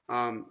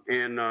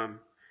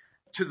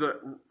 To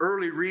the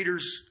early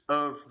readers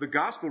of the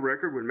gospel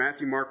record, when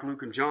Matthew, Mark,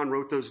 Luke, and John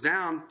wrote those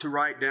down to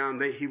write down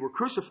that he were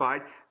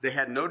crucified, they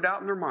had no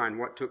doubt in their mind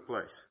what took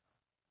place.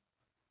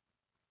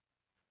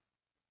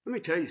 Let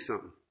me tell you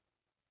something.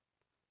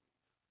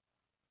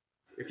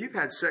 If you've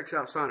had sex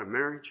outside of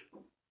marriage,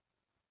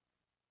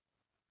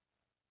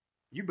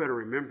 you better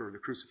remember the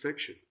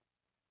crucifixion.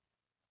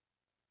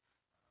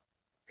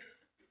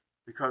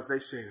 Because they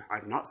say,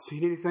 I've not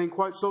seen anything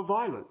quite so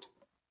violent.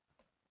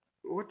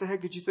 What the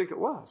heck did you think it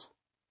was?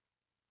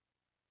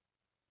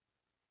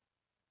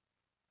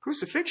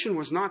 Crucifixion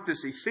was not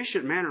this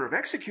efficient manner of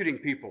executing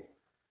people.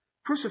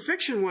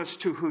 Crucifixion was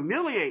to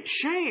humiliate,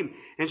 shame,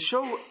 and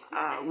show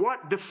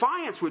what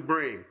defiance would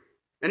bring.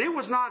 And it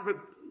was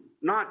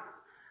not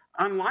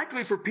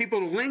unlikely for people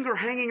to linger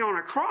hanging on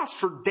a cross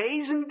for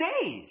days and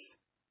days.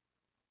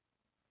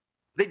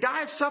 They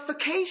die of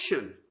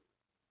suffocation,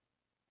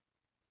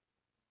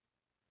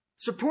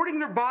 supporting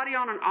their body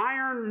on an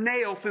iron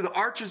nail through the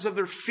arches of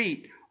their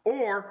feet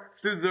or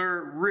through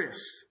their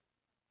wrists.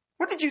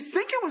 What did you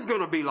think it was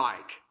going to be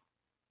like?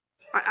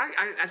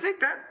 I think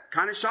that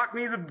kind of shocked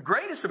me the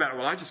greatest about it.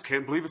 Well, I just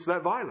can't believe it's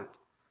that violent.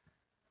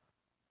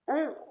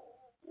 Oh,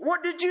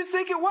 what did you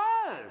think it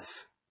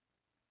was?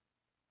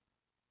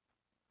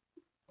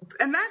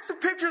 And that's the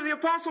picture the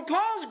Apostle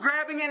Paul's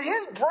grabbing in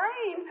his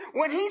brain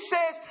when he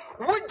says,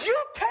 would you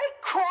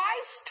take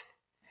Christ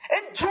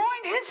and join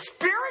his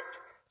spirit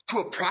to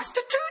a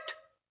prostitute?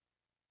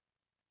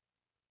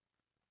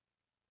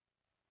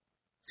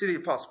 See, the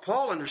Apostle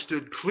Paul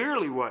understood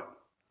clearly what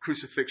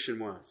crucifixion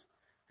was.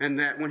 And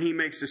that when he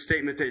makes the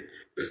statement that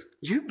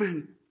you've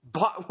been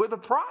bought with a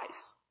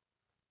price.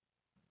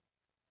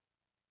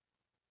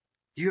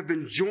 You have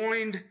been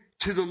joined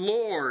to the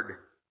Lord.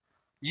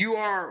 You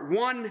are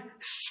one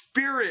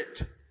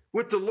spirit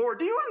with the Lord.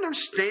 Do you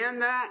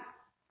understand that?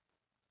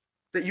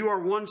 That you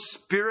are one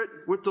spirit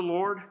with the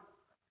Lord?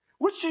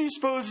 Which do you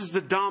suppose is the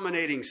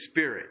dominating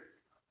spirit?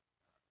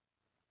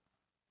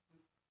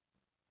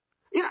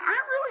 I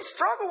really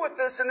struggle with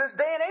this in this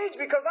day and age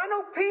because I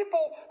know people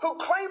who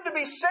claim to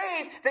be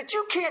saved that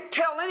you can't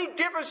tell any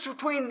difference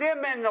between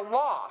them and the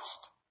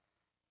lost.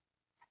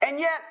 And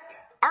yet,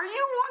 are you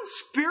one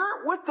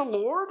spirit with the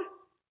Lord?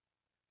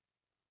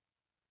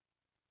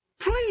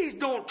 Please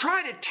don't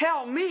try to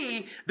tell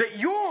me that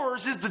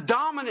yours is the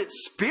dominant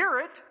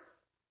spirit.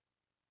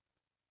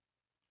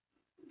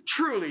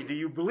 Truly, do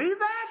you believe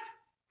that?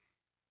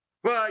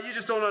 Well, you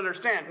just don't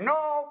understand.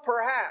 No,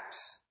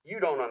 perhaps you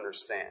don't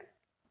understand.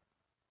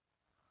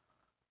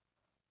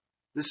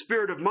 The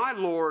Spirit of my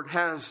Lord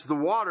has the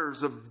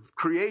waters of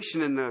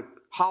creation in the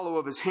hollow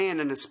of His hand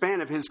and the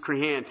span of His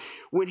hand.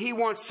 When He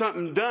wants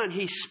something done,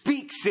 He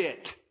speaks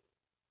it.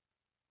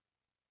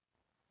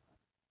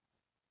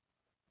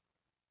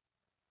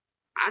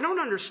 I don't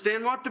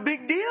understand what the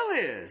big deal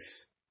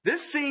is.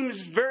 This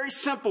seems very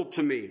simple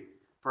to me.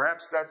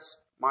 Perhaps that's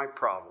my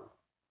problem.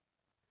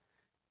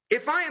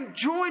 If I am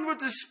joined with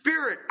the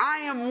Spirit, I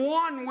am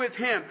one with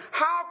Him.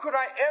 How could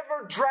I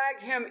ever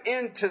drag Him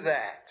into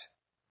that?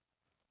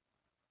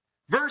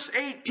 Verse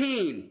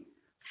 18,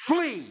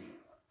 flee.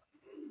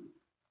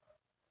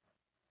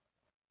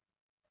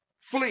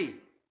 Flee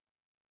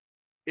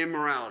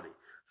immorality.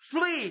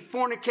 Flee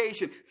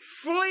fornication.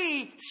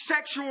 Flee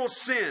sexual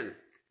sin.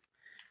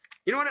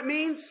 You know what it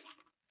means?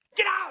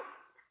 Get out!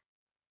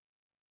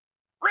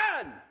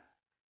 Run!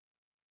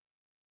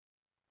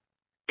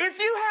 If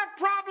you have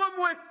problem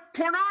with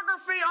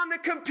pornography on the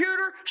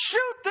computer,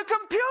 shoot the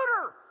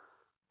computer!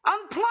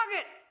 Unplug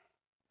it!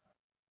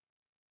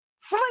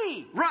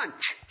 Flee! Run!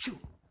 Shoot!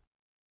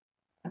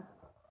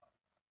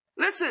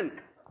 Listen,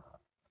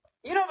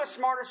 you know the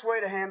smartest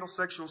way to handle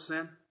sexual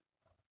sin?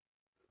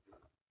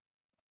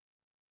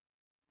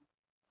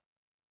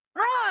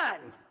 Run!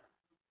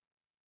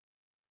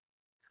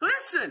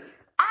 Listen,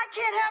 I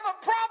can't have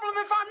a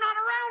problem if I'm not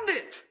around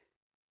it.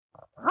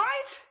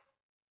 Right?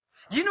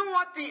 You know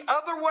what the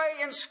other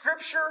way in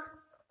Scripture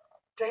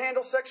to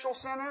handle sexual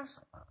sin is?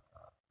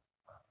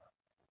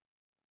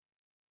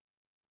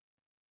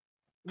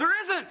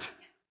 There isn't.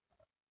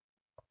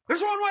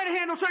 There's one way to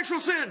handle sexual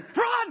sin.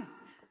 Run!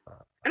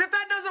 And if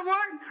that doesn't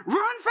work,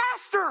 run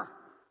faster.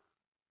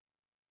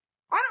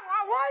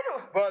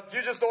 Why? But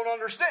you just don't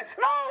understand.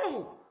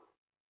 No!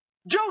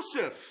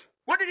 Joseph,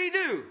 what did he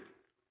do?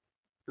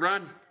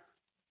 Run.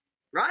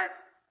 Right?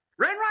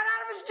 Ran right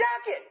out of his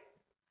jacket.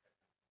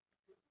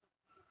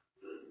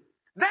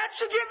 That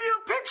should give you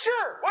a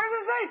picture. What does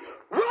it say?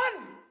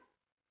 Run!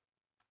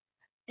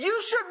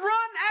 You should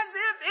run as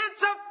if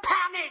it's a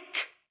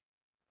panic.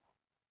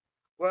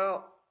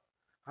 Well,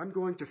 I'm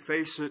going to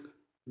face it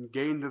and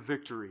gain the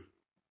victory.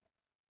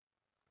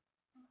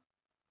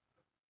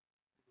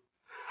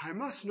 I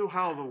must know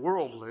how the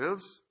world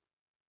lives.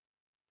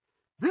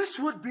 This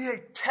would be a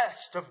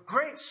test of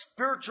great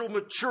spiritual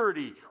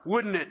maturity,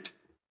 wouldn't it?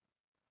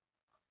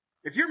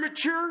 If you're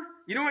mature,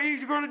 you know what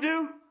you're going to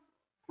do?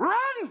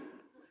 Run!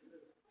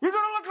 You're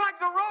going to look like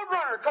the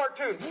Roadrunner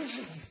cartoon.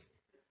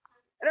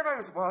 And everybody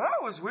goes, well,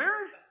 that was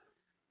weird.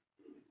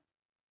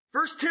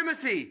 1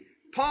 Timothy,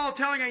 Paul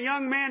telling a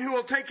young man who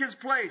will take his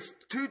place,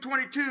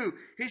 2:22,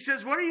 he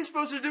says, what are you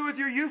supposed to do with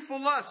your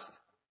youthful lust?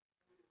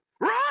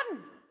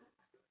 Run!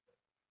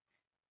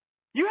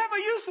 You have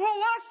a youthful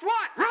lust,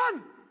 what?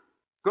 Run!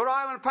 Go to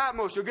Island of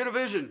Patmos, you'll get a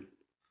vision.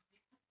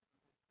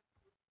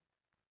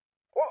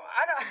 Well,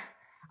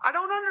 I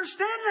don't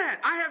understand that.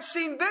 I have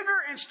seen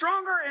bigger and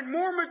stronger and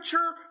more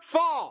mature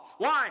fall.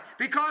 Why?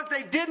 Because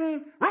they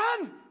didn't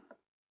run.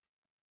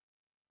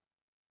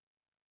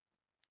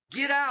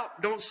 Get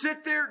out. Don't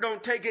sit there.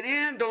 Don't take it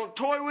in. Don't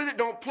toy with it.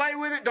 Don't play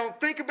with it. Don't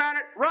think about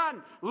it.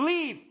 Run.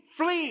 Leave.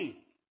 Flee.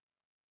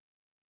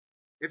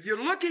 If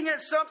you're looking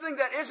at something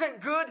that isn't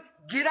good,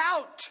 get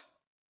out.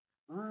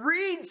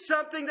 Read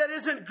something that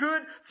isn't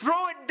good,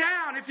 throw it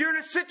down. If you're in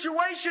a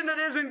situation that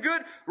isn't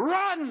good,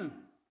 run.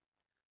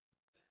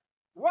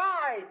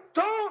 Why?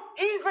 Don't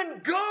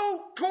even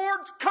go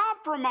towards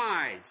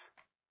compromise.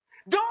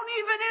 Don't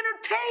even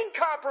entertain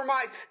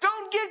compromise.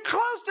 Don't get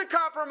close to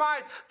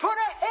compromise. Put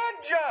a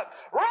hedge up.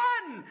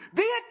 Run.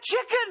 Be a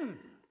chicken.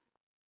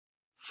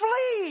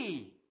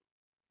 Flee.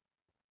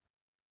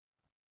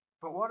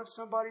 But what if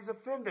somebody's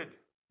offended?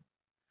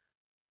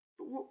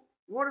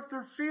 What if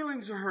their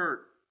feelings are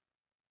hurt?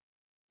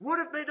 What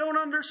if they don't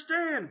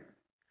understand?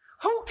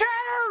 Who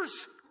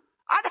cares?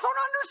 I don't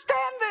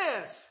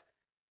understand this.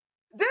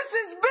 This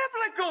is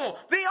biblical.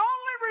 The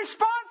only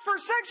response for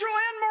sexual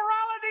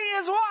immorality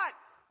is what?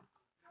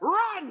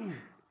 Run.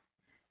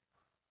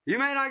 You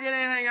may not get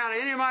anything out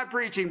of any of my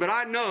preaching, but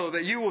I know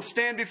that you will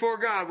stand before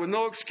God with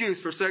no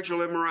excuse for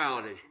sexual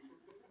immorality.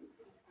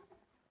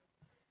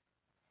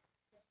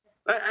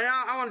 And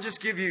I want to just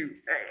give you,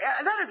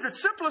 that is the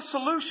simplest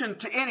solution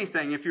to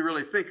anything if you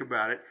really think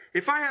about it.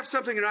 If I have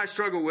something that I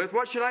struggle with,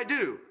 what should I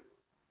do?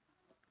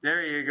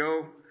 There you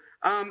go.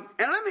 And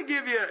let me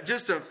give you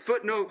just a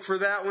footnote for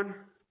that one.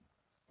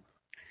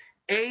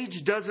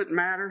 Age doesn't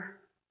matter.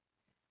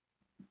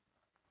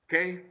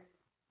 Okay?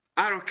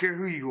 I don't care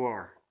who you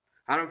are.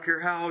 I don't care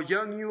how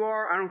young you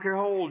are. I don't care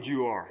how old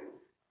you are.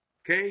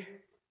 Okay?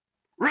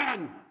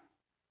 Run!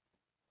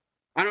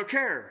 I don't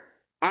care.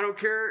 I don't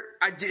care.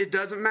 It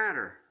doesn't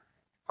matter.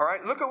 All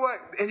right? Look at what,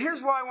 and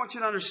here's why I want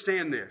you to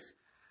understand this.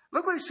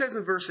 Look what he says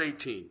in verse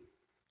 18.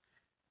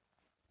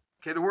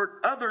 Okay, the word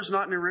other is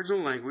not in the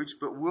original language,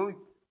 but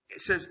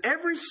it says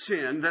every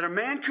sin that a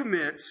man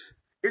commits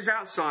is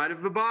outside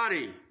of the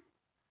body.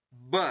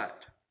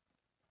 But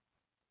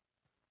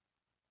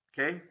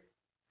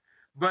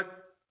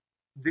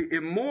the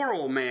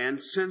immoral man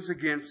sins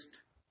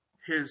against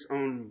his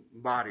own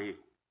body.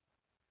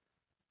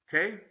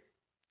 Okay?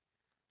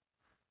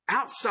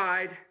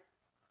 Outside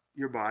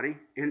your body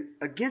and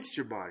against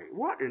your body.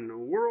 What in the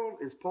world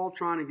is Paul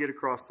trying to get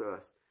across to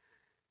us?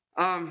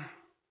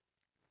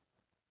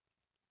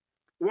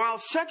 While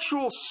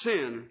sexual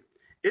sin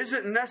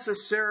isn't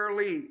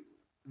necessarily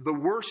the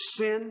worst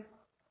sin,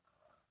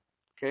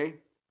 okay,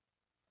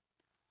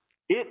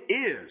 it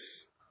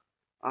is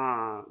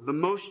the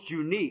most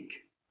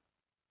unique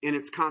in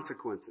its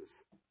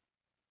consequences.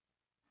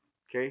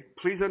 Okay?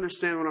 Please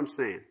understand what I'm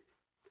saying.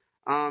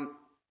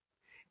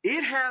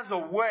 It has a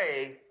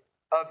way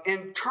of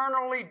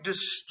internally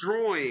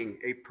destroying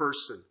a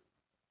person,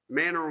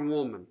 man or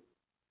woman,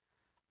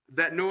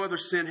 that no other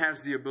sin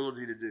has the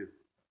ability to do.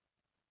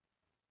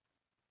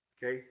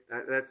 Okay?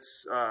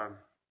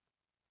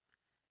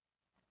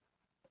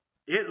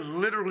 It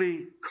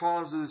literally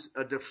causes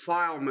a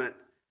defilement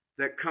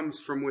that comes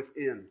from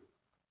within.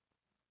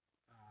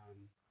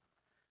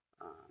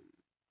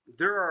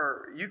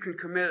 You can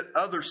commit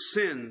other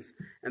sins,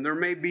 and there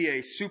may be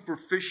a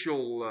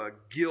superficial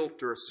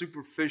guilt or a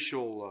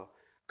superficial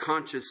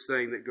conscious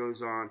thing that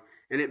goes on,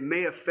 and it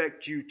may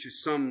affect you to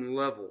some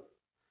level.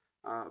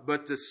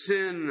 But the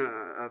sin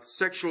of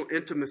sexual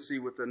intimacy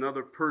with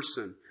another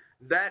person,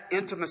 that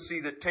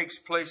intimacy that takes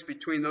place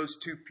between those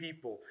two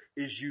people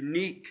is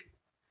unique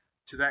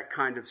to that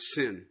kind of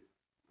sin.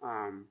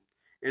 And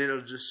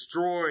it'll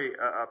destroy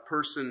a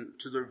person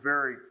to their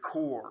very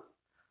core.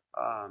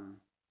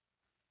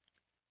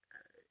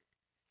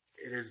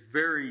 It is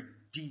very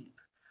deep.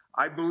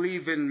 I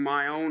believe in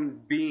my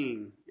own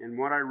being and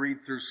what I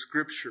read through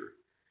Scripture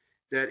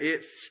that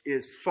it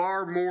is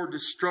far more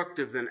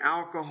destructive than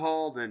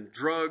alcohol, than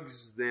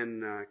drugs,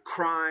 than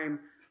crime,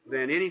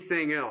 than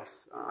anything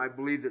else. I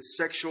believe that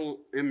sexual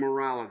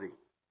immorality,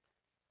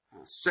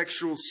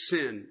 sexual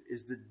sin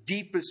is the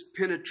deepest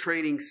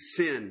penetrating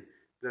sin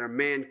that a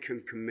man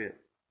can commit.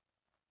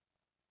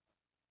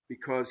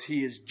 Because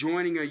he is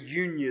joining a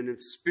union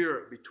of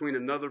spirit between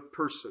another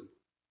person.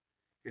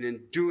 And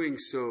in doing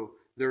so,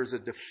 there's a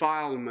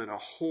defilement, a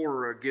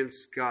horror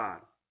against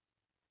God.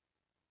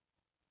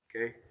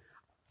 Okay?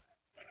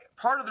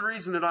 Part of the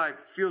reason that I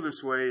feel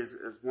this way is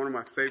one of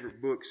my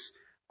favorite books.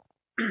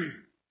 1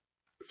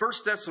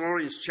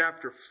 Thessalonians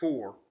chapter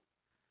 4,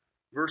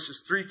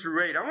 verses 3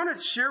 through 8. I want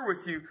to share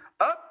with you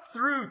up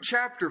through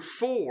chapter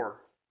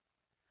 4,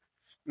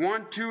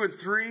 1, 2, and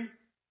 3.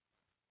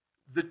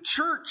 The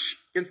church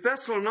in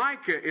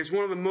Thessalonica is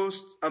one of the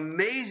most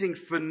amazing,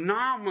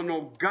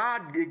 phenomenal,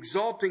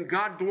 God-exalting,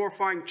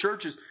 God-glorifying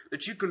churches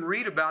that you can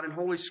read about in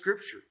Holy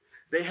Scripture.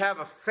 They have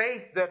a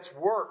faith that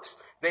works.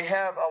 They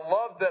have a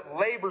love that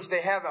labors.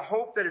 They have a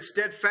hope that is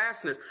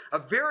steadfastness. A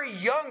very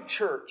young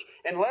church.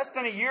 In less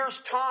than a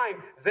year's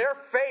time, their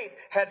faith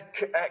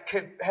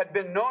had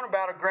been known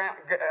about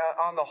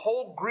on the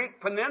whole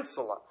Greek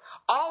peninsula.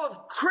 All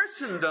of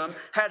Christendom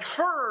had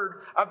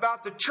heard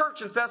about the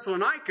church in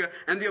Thessalonica,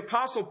 and the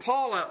Apostle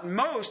Paul at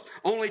most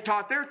only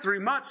taught there 3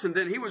 months, and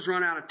then he was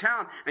run out of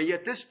town. And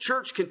yet this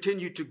church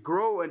continued to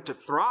grow and to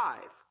thrive.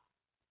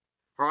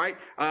 All right?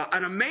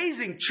 An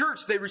amazing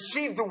church. They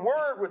received the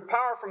Word with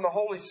power from the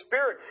Holy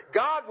Spirit.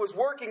 God was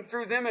working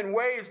through them in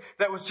ways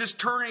that was just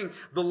turning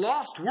the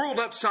lost world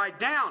upside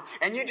down.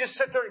 And you just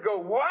sit there and go,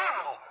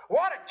 wow,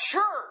 what a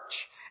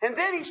church. And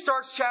then he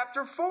starts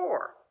chapter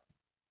 4.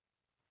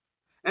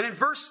 And in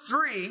verse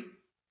 3,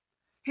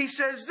 he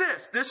says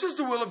this. This is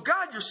the will of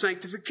God, your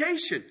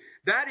sanctification.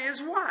 That is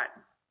what?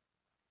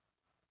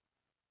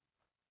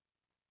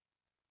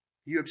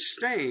 You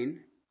abstain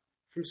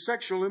from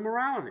sexual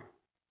immorality.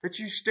 That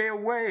you stay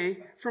away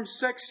from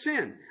sex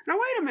sin. Now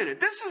wait a minute.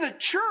 This is a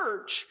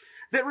church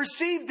that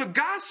received the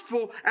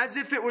gospel as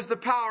if it was the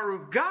power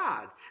of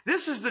God.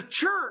 This is the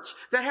church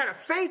that had a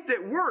faith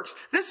that works.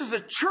 This is a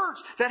church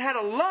that had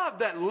a love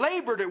that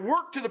labored at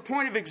work to the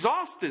point of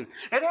exhaustion.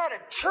 It had a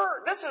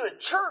church. This is a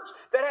church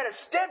that had a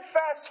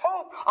steadfast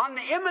hope on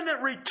the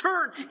imminent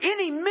return.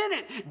 Any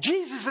minute,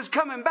 Jesus is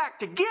coming back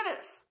to get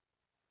us.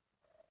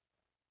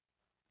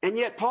 And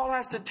yet Paul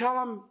has to tell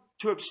them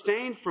to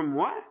abstain from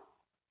what?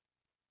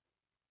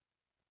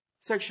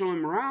 Sexual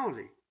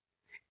immorality.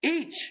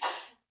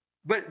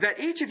 But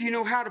that each of you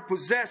know how to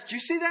possess. Do you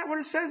see that, what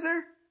it says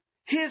there?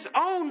 His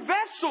own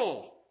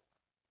vessel.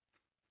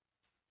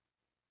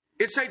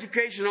 It's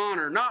sanctification,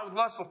 honor, not with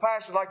lustful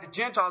passion like the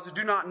Gentiles who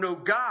do not know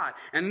God.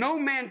 And no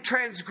man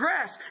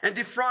transgress and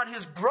defraud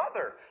his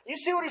brother. You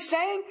see what he's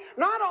saying?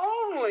 Not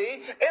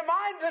only am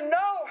I to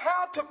know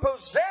how to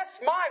possess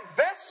my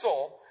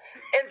vessel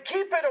and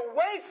keep it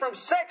away from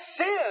sex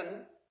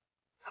sin,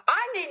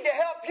 I need to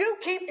help you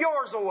keep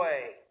yours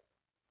away.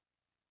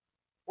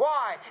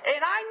 Why?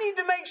 And I need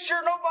to make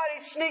sure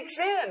nobody sneaks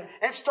in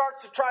and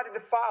starts to try to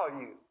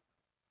defile you.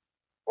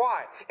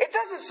 Why? It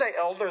doesn't say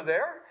elder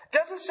there. It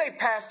doesn't say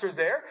pastor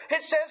there.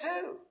 It says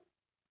who?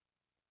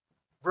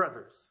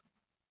 brothers.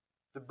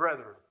 The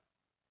brethren.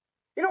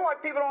 You know why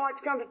people don't like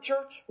to come to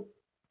church?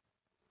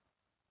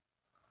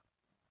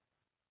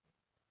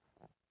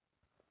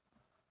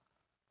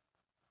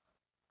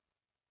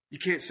 You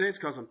can't say it's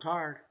because I'm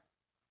tired.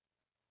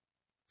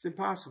 It's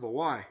impossible.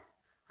 Why?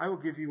 I will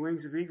give you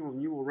wings of eagles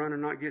and you will run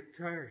and not get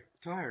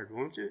tired,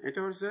 won't you? Ain't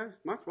that what it says?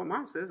 That's what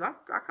mine says. I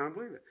can't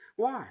believe it.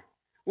 Why?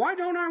 Why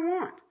don't I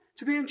want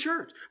to be in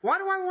church? Why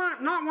do I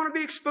not want to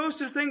be exposed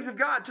to the things of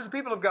God, to the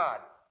people of God?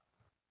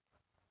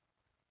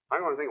 I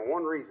want to think of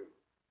one reason.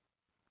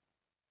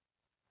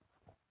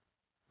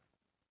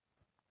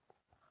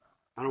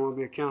 I don't want to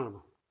be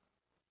accountable.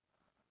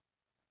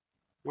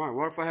 Why?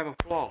 What if I have a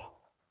flaw?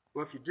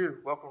 Well, if you do,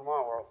 welcome to my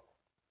world.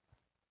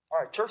 All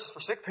right, church is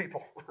for sick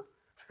people.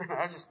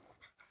 I just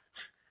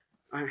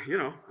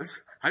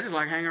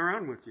like hanging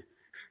around with you.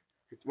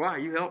 Why?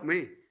 You help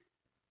me.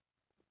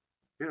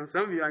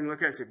 Some of you I can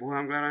look at and say, boy,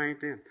 I'm glad I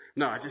ain't them.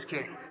 No, I just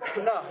kidding.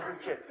 No,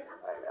 just kidding.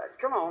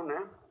 Come on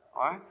now.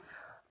 All right?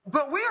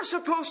 But we are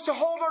supposed to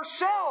hold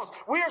ourselves.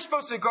 We are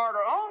supposed to guard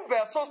our own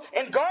vessels.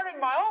 And guarding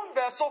my own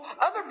vessel,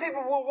 other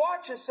people will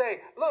watch and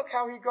say, look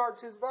how he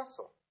guards his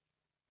vessel.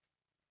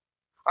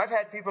 I've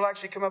had people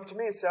actually come up to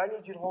me and say, I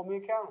need you to hold me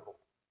accountable.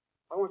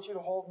 I want you to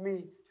hold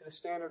me to the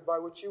standard by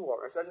which you walk.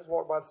 I said, I just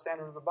walk by the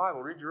standard of the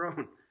Bible. Read your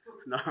own.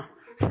 No.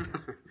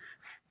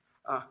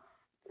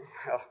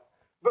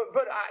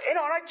 But and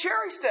I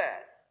cherish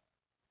that.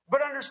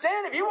 But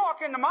understand, if you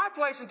walk into my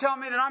place and tell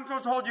me that I'm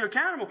supposed to hold you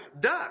accountable,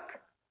 duck.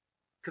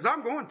 Because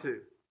I'm going to.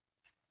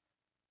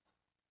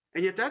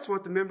 And yet that's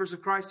what the members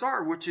of Christ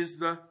are, which is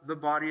the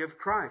body of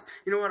Christ.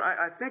 You know what?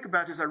 I think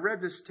about this. I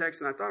read this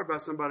text and I thought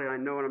about somebody I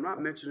know, and I'm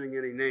not mentioning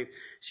any name.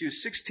 She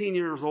was 16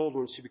 years old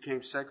when she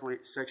became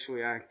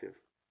sexually active.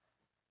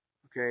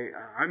 Okay?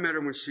 I met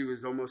her when she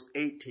was almost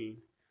 18.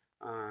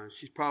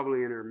 She's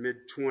probably in her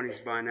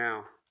mid-20s by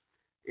now.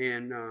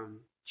 And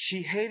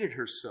she hated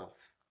herself.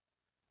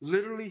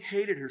 Literally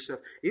hated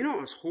herself. You know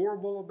what was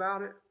horrible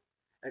about it?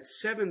 At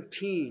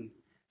 17,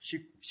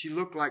 she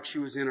looked like she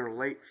was in her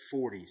late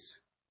 40s.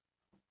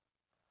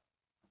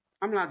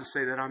 I'm allowed to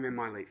say that I'm in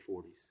my late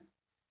 40s.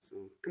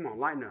 So, come on,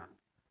 lighten up.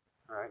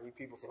 All right, you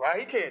people say, well,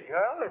 you can't.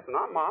 Well, listen,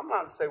 I'm not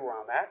allowed to say where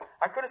I'm at.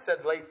 I could have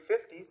said late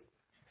 50s.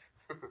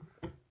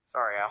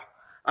 Sorry,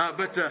 Al.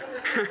 But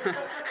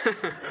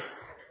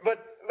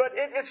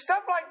it's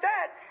stuff like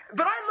that.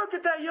 But I looked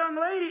at that young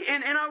lady,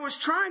 and I was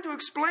trying to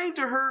explain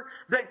to her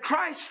that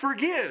Christ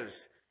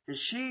forgives. And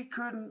she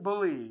couldn't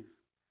believe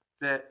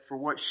that for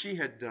what she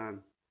had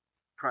done,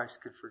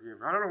 Christ could forgive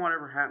her. I don't know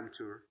whatever happened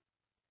to her.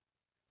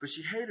 But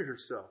she hated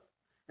herself.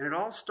 And it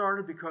all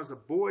started because a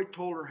boy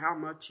told her how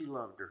much he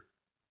loved her.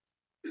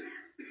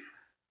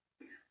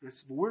 And I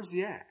said, well, where's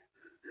he at?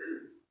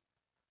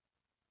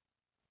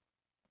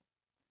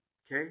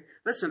 Okay?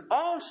 Listen,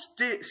 all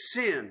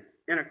sin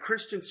in a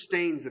Christian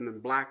stains them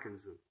and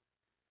blackens them.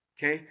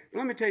 Okay? But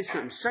let me tell you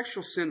something.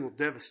 Sexual sin will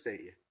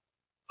devastate you.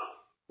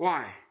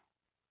 Why?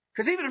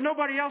 Because even if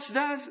nobody else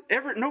does,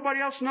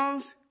 nobody else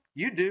knows,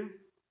 you do.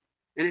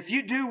 And if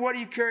you do, what do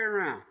you carry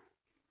around?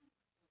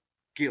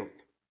 Guilt.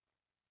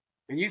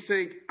 And you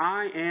think,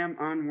 I am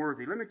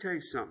unworthy. Let me tell you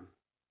something.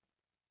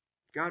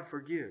 God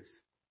forgives.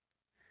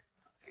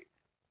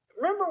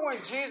 Remember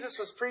when Jesus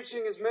was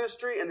preaching his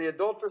ministry and the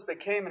adulteress, they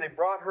came and they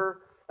brought her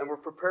and were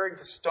preparing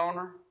to stone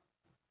her?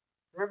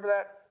 Remember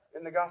that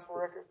in the gospel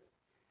record?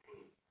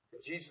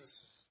 And Jesus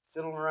was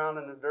fiddling around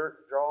in the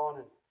dirt, drawing,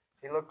 and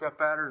he looked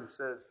up at her and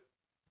says,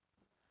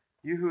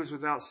 you who is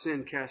without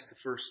sin, cast the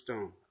first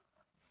stone.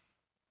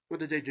 What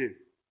did they do?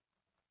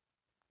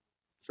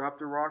 Dropped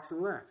their rocks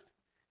and left.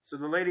 So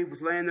the lady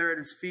was laying there at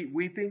his feet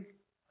weeping.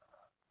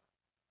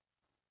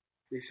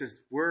 He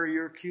says, where are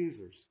your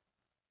accusers?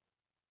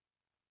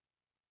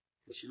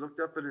 And she looked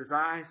up at his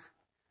eyes,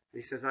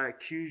 and he says, I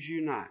accuse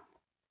you not.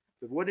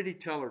 But what did he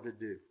tell her to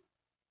do?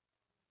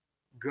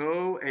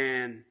 Go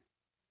and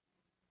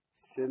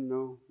sin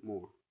no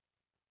more.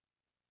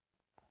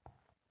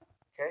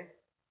 Okay?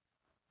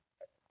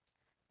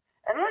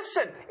 And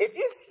listen,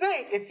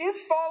 if you've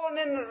fallen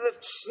into the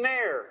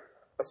snare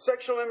of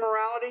sexual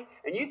immorality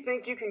and you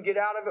think you can get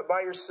out of it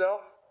by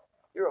yourself,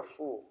 you're a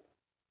fool.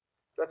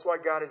 That's why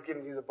God has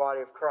given you the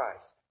body of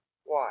Christ.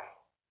 Why?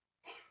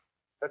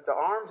 That the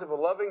arms of a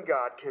loving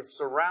God can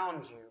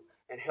surround you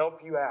and help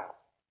you out.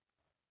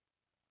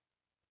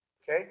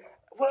 Okay?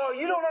 Well,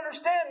 you don't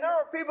understand. There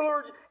are people who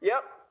are...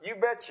 Yep, you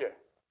betcha.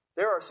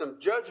 There are some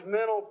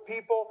judgmental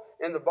people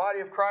in the body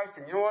of Christ,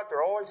 and you know what?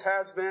 There always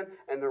has been,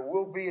 and there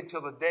will be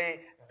until the day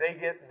they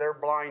get their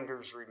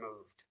blinders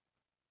removed.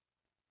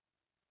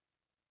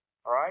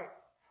 All right?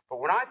 But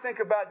when I think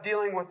about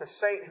dealing with a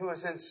saint who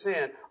is in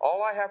sin,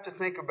 all I have to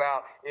think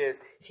about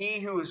is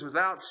he who is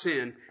without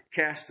sin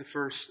cast the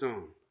first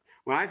stone.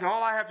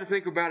 All I have to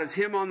think about is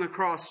him on the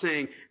cross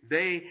saying,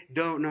 they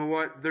don't know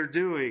what they're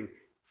doing.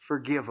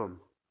 Forgive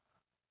them.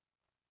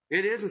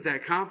 It isn't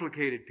that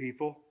complicated,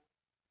 people.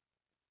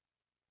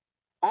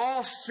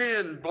 All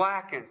sin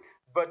blackens,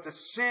 but the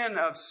sin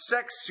of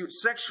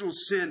sexual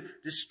sin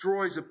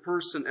destroys a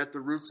person at the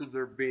roots of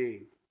their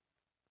being.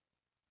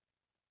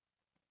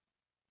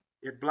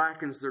 It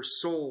blackens their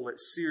soul. It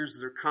sears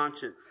their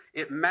conscience.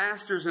 It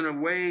masters in a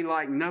way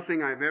like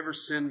nothing I've ever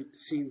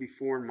seen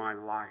before in my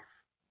life.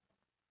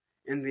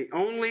 And the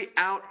only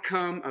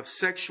outcome of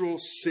sexual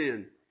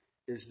sin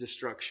is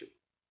destruction.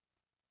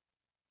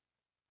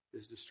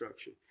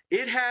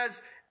 It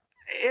has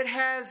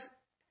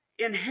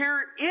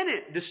inherent in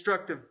it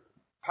destructive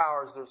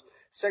powers. There's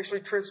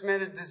sexually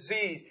transmitted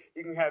disease.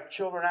 You can have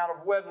children out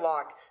of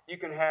wedlock. You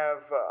can have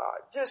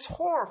just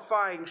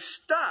horrifying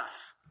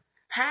stuff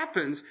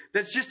happens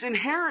that's just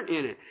inherent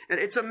in it. And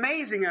it's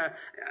amazing.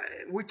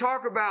 We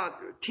talk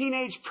about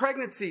teenage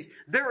pregnancies.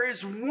 There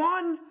is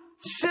one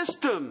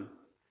system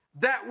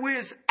that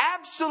was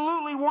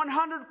absolutely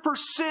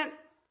 100%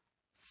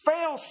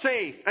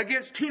 fail-safe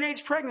against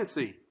teenage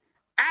pregnancy.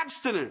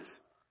 Abstinence.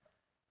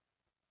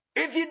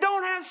 If you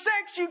don't have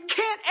sex, you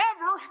can't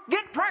ever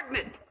get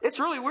pregnant. It's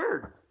really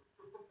weird.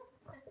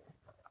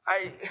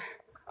 I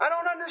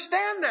don't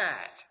understand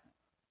that.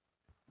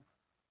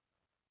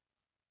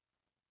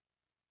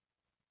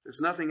 There's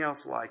nothing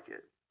else like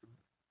it.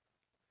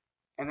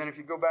 And then if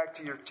you go back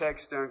to your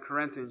text in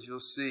Corinthians, you'll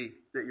see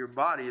that your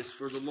body is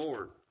for the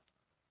Lord.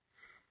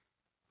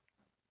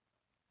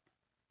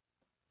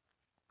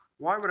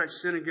 Why would I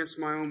sin against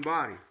my own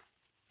body?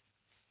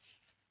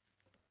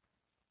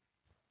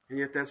 And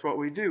yet that's what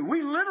we do.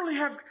 We literally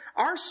have,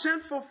 our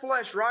sinful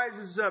flesh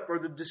rises up, or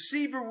the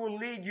deceiver will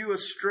lead you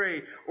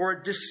astray, or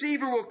a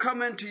deceiver will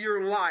come into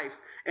your life,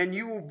 and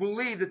you will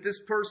believe that this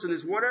person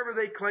is whatever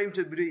they claim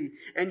to be.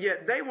 And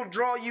yet they will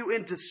draw you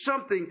into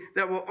something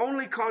that will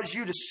only cause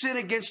you to sin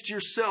against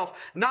yourself,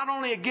 not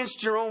only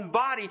against your own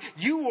body.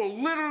 You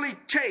will literally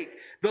take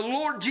the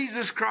Lord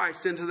Jesus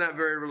Christ into that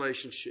very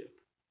relationship.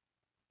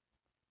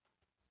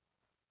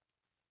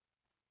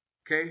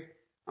 Okay?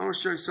 I want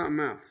to show you something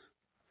else.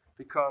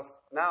 Because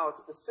now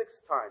it's the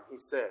sixth time he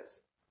says.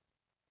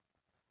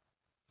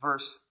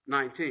 Verse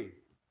 19.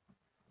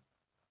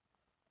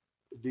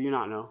 Do you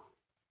not know?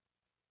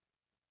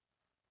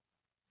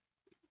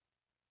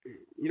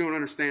 You don't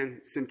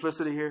understand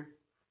simplicity here?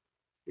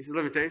 He says,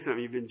 let me tell you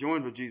something. You've been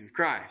joined with Jesus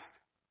Christ.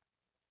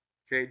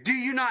 Okay? Do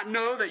you not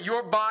know that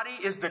your body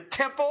is the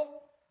temple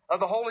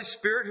of the Holy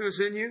Spirit who is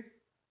in you?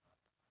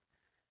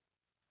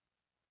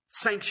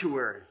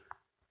 Sanctuary.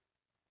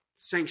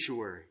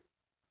 Sanctuary.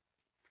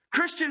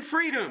 Christian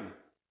freedom.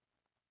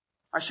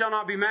 I shall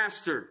not be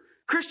mastered.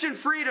 Christian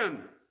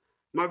freedom.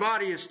 My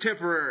body is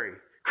temporary.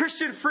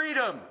 Christian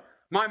freedom.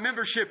 My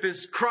membership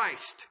is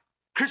Christ.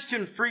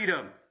 Christian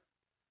freedom.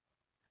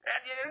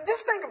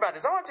 Just think about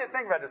this. I want you to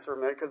think about this for a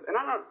minute, and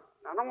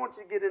I don't want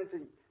you to get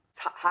into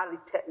highly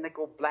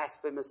technical,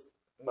 blasphemous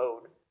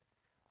mode.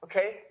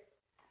 Okay?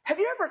 Have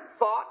you ever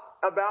thought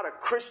about a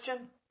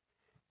Christian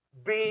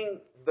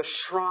being the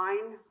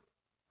shrine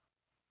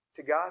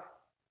to God?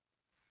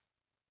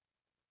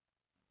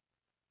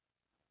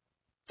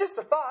 Just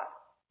a thought.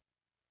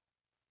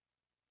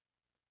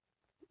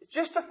 It's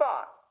just a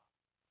thought.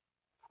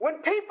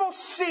 When people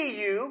see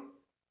you,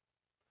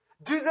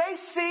 do they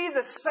see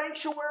the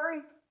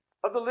sanctuary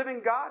of the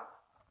living God?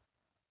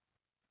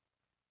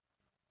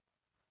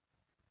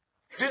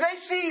 Do they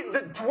see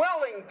the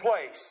dwelling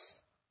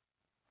place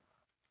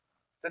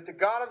that the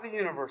God of the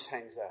universe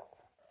hangs out?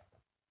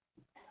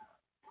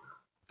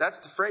 That's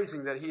the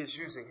phrasing that he is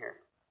using here.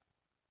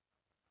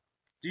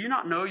 Do you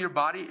not know your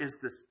body is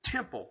this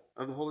temple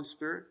of the Holy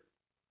Spirit?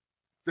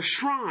 The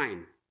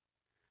shrine.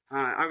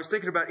 I was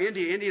thinking about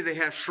India. India, they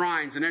have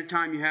shrines, and every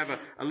time you have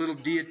a little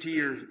deity,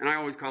 and I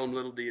always call them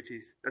little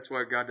deities. That's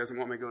why God doesn't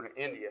want me to go to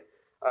India.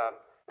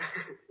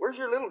 Where's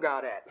your little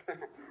God at?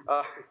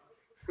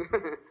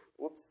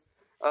 Whoops.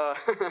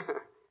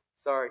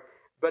 Sorry.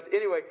 But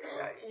anyway,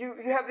 you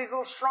have these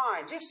little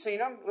shrines. You've seen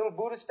them, little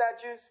Buddha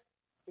statues.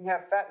 You can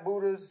have fat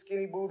Buddhas,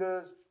 skinny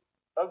Buddhas,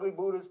 ugly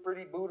Buddhas,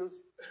 pretty Buddhas.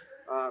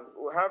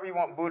 However you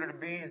want Buddha to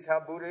be is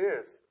how Buddha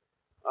is.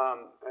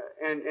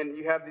 And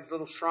you have these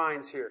little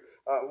shrines here.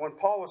 When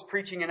Paul was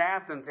preaching in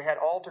Athens, they had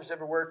altars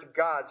everywhere to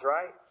gods,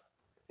 right?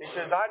 He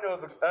says, I know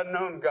the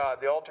unknown God,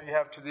 the altar you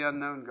have to the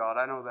unknown God.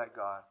 I know that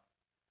God.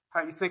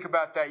 How you think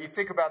about that? You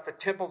think about the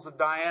temples of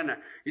Diana.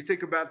 You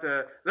think about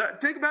the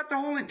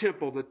holy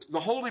temple, the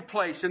holy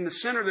place in the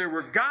center there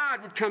where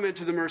God would come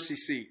into the mercy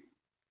seat.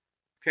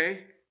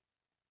 Okay?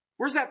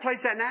 Where's that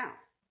place at now?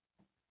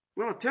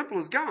 Well, the temple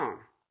is gone.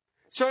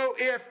 So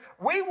if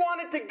we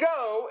wanted to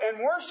go and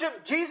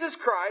worship Jesus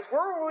Christ,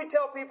 where would we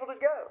tell people to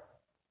go?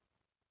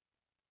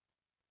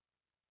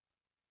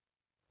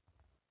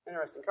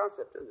 Interesting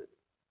concept, isn't it?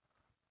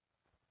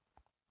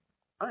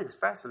 I think it's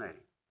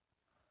fascinating.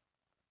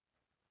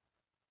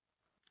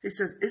 He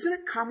says, isn't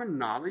it common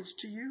knowledge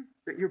to you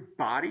that your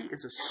body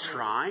is a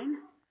shrine,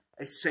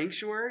 a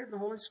sanctuary of the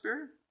Holy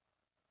Spirit?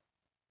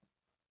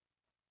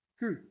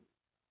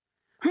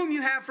 Whom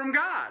you have from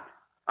God.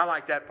 I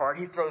like that part.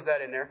 He throws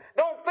that in there.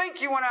 Don't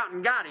think you went out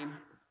and got him.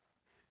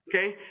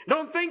 Okay?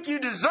 Don't think you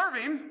deserve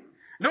him.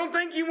 Don't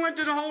think you went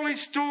to the Holy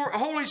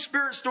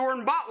Spirit store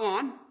and bought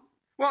one.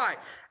 Why?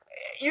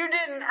 You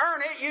didn't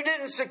earn it. You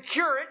didn't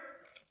secure it.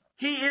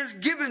 He is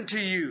given to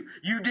you.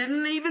 You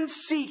didn't even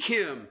seek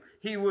him.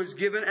 he was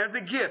given as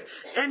a gift.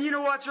 And you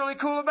know what's really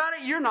cool about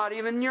it? You're not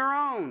even your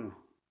own.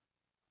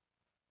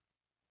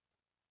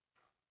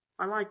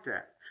 I like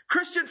that.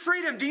 Christian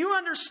freedom, do you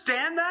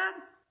understand that?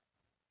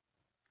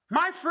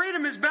 My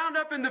freedom is bound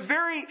up in the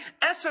very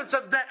essence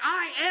of that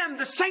I am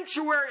the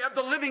sanctuary of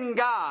the living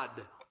God.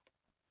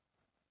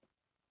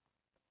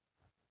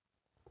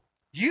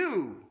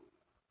 You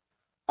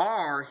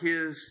are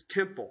His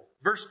temple.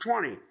 Verse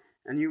 20,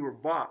 and you were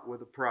bought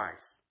with a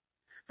price.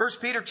 1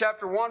 Peter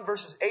chapter 1,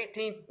 verses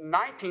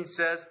 18-19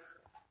 says,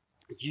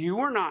 you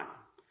were not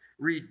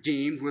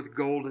redeemed with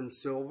gold and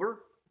silver.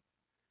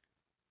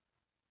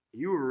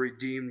 You were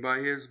redeemed by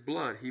His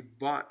blood. He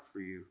bought for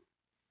you.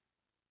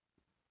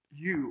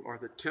 You are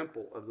the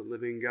temple of the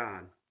living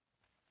God.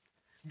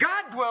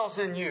 God dwells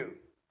in you.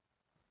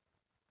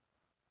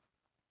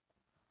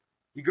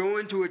 You go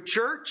into a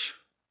church,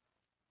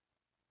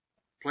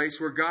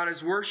 place where God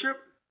is worshiped.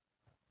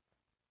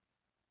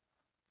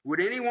 Would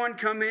anyone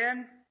come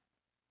in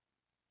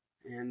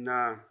and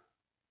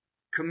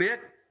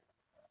commit?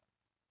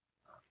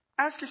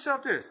 Ask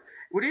yourself this.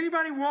 Would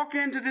anybody walk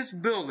into this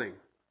building,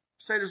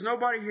 say there's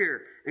nobody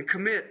here, and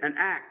commit an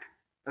act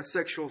of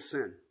sexual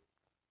sin?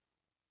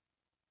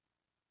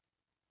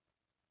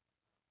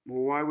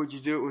 Well, why would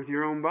you do it with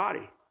your own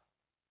body?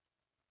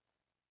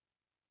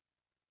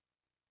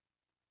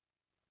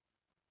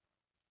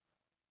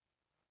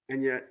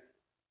 And yet,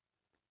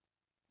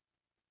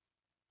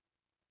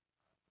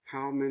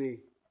 how many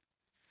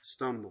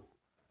stumble?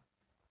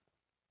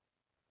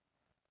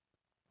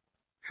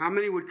 How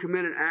many would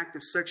commit an act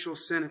of sexual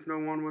sin if no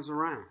one was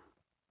around?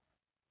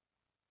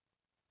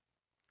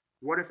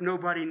 What if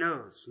nobody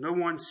knows? No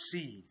one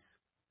sees?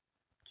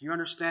 Do you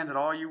understand that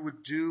all you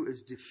would do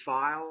is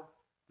defile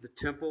the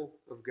temple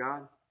of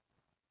God?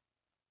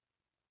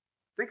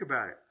 Think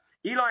about it.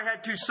 Eli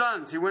had 2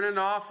 sons. He went in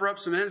to offer up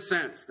some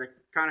incense. They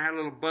kind of had a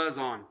little buzz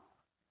on.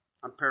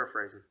 I'm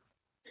paraphrasing.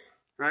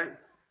 Right?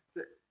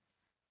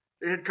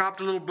 They had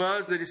copped a little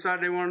buzz. They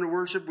decided they wanted to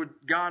worship with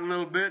God a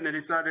little bit. And they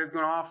decided they was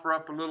going to offer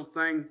up a little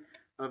thing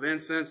of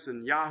incense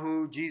and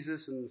Yahoo,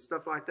 Jesus, and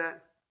stuff like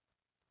that.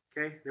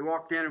 Okay? They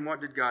walked in, and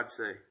what did God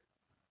say?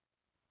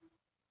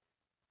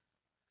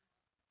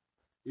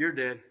 You're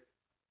dead.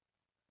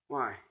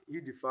 Why?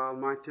 You defiled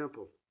my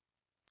temple.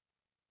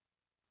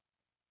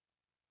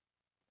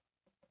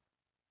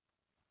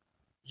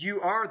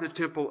 You are the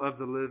temple of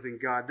the living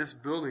God. This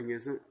building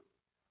isn't.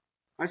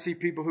 I see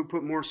people who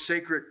put more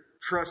sacred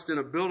trust in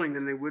a building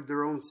than they would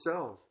their own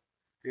selves.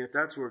 And if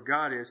that's where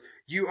God is,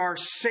 you are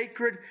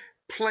sacred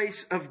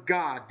place of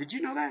God. Did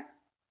you know that?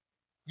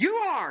 You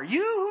are.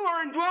 You who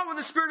are indwelt with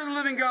the Spirit of the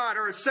living God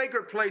are a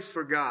sacred place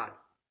for God.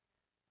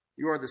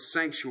 You are the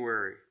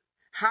sanctuary.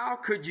 How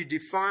could you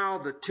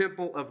defile the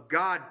temple of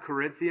God,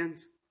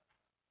 Corinthians?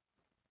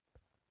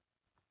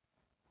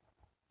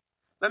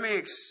 Let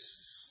me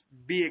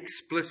be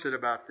explicit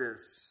about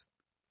this.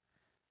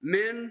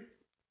 Men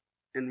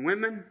and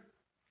women,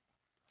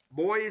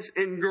 boys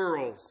and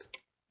girls,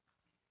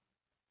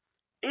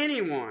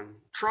 anyone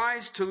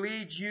tries to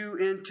lead you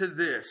into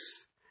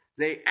this,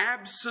 they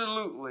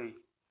absolutely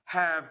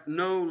have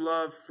no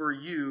love for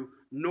you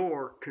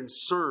nor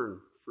concern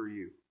for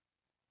you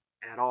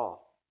at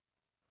all.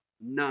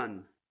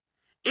 None.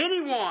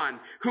 Anyone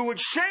who would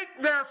shake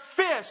their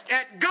fist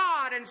at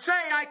God and say,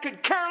 I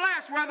could care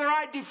less whether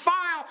I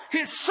defile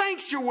His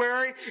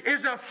sanctuary,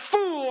 is a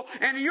fool,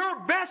 and your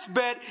best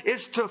bet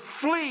is to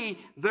flee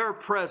their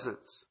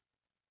presence.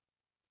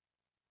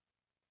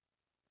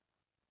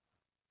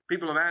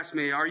 People have asked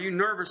me, are you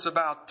nervous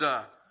about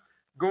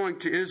going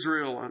to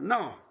Israel?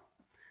 No.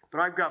 But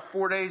I've got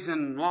 4 days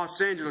in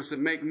Los Angeles that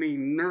make me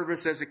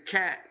nervous as a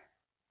cat.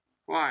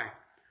 Why?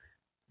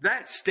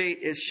 That state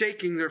is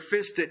shaking their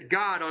fist at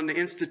God on the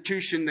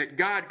institution that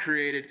God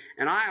created.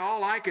 And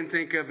all I can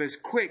think of is,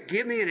 quick,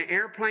 give me an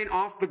airplane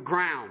off the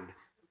ground.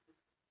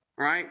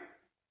 All right?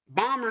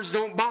 Bombers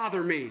don't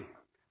bother me.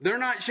 They're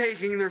not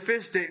shaking their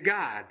fist at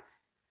God.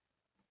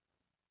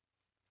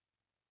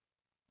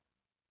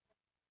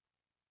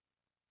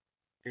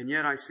 And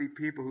yet I see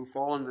people who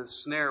fall into the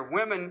snare.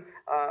 Women,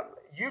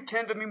 you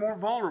tend to be more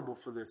vulnerable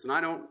for this. And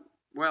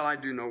I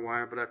do know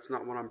why, but that's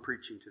not what I'm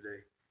preaching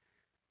today.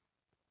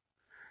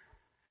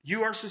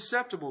 You are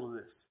susceptible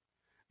to this.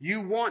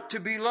 You want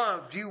to be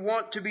loved. You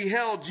want to be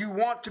held. You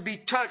want to be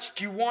touched.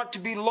 You want to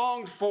be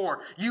longed for.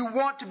 You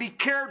want to be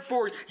cared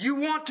for. You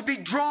want to be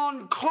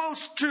drawn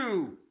close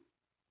to.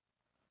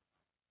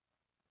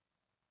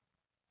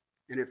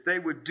 And if they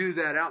would do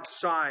that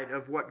outside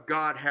of what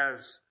God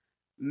has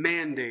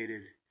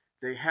mandated,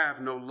 they have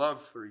no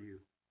love for you.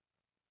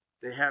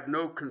 They have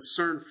no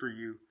concern for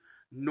you,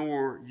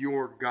 nor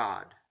your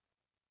God.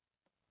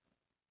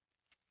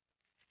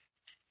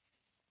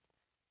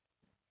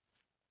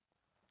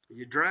 Are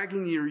you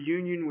dragging your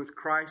union with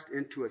Christ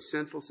into a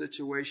sinful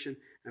situation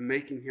and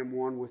making Him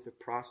one with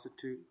a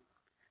prostitute?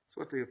 That's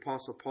what the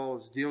Apostle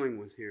Paul is dealing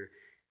with here.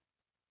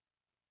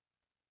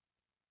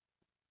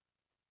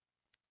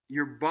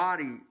 Your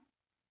body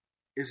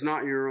is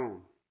not your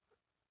own.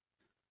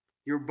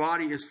 Your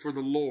body is for the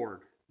Lord.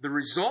 The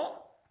result?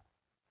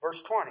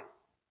 Verse 20.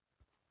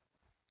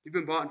 You've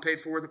been bought and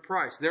paid for with a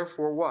price.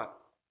 Therefore what?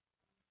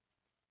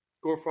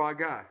 Glorify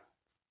God.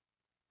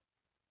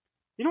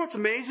 You know what's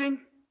amazing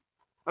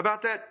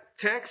about that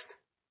text?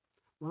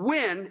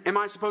 When am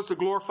I supposed to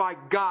glorify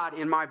God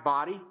in my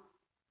body?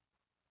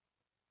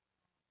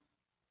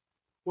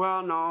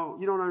 Well, no,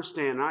 you don't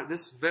understand.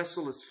 This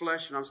vessel is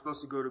flesh and I'm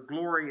supposed to go to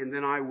glory and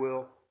then I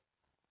will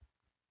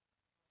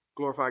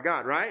glorify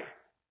God, right?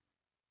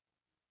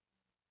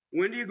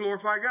 When do you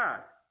glorify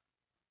God?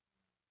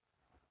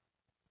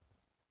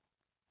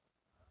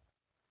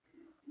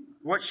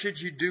 What should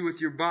you do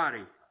with your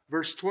body?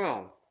 Verse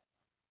 12.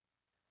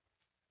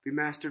 Be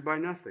mastered by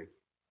nothing.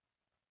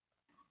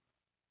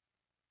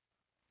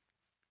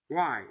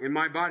 Why? In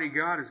my body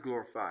God is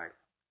glorified.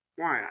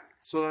 Why?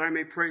 So that I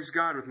may praise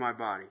God with my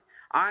body.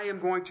 I am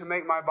going to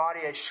make my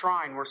body a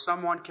shrine where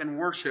someone can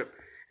worship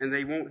and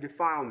they won't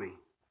defile me.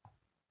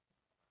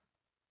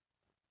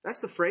 That's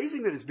the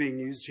phrasing that is being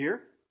used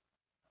here.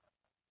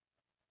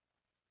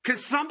 Can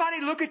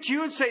somebody look at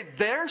you and say,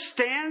 there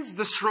stands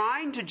the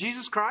shrine to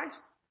Jesus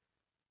Christ?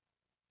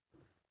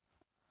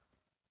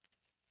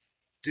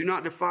 Do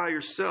not defile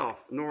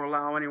yourself, nor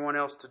allow anyone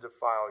else to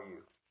defile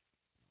you.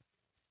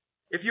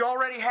 If you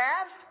already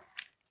have,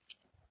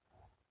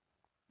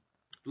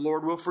 the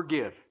Lord will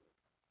forgive.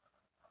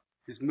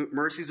 His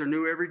mercies are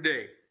new every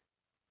day.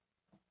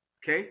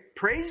 Okay?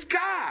 Praise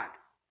God.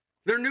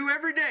 They're new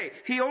every day.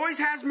 He always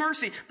has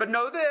mercy. But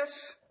know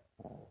this.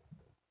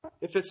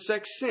 If it's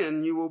sex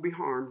sin, you will be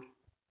harmed.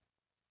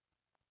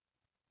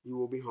 You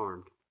will be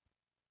harmed.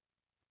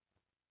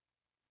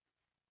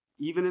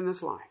 Even in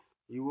this life,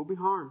 you will be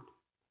harmed.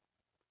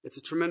 It's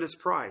a tremendous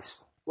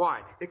price.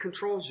 Why? It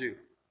controls you.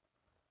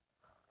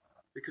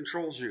 It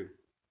controls you.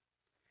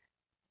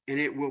 And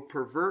it will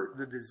pervert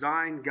the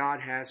design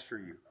God has for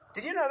you.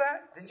 Did you know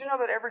that? Did you know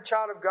that every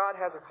child of God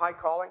has a high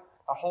calling,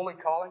 a holy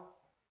calling?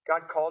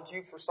 God called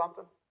you for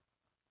something.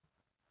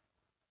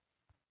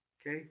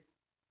 Okay?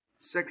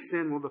 Sex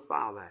sin will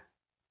defile that.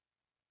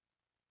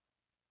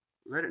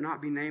 Let it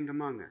not be named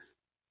among us.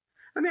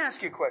 Let me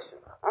ask you a question.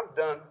 I'm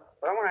done,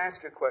 but I want to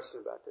ask you a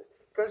question about this.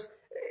 Because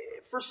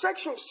for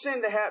sexual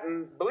sin to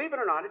happen, believe it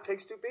or not, it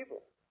takes two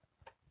people.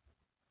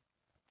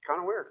 Kind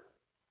of weird.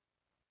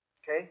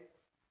 Okay?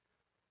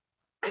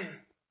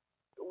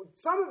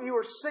 Some of you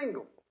are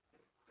single.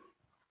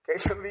 Okay,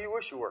 some of you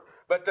wish you were.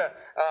 But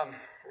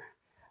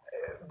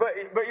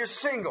you're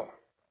single.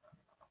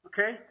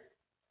 Okay?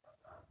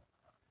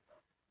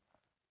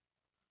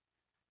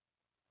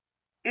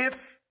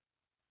 If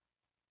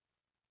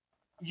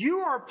you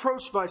are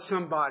approached by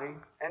somebody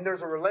and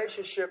there's a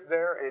relationship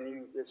there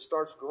and it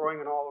starts growing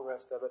and all the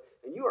rest of it,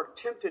 and you are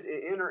tempted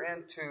to enter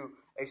into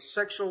a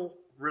sexual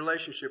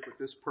relationship with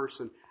this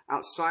person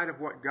outside of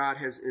what God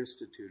has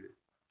instituted,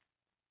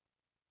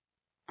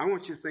 I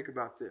want you to think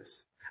about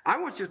this. I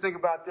want you to think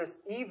about this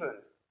even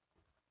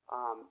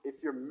if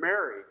you're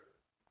married.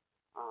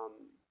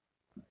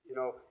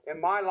 In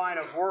my line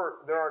of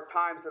work, there are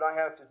times that I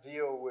have to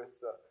deal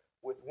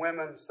with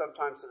women.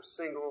 Sometimes they're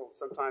single,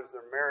 sometimes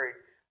they're married.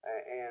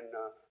 And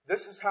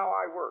this is how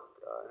I work.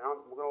 And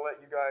I'm going to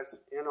let you guys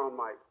in on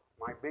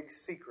my big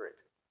secret.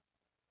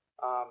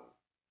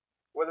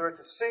 Whether it's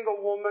a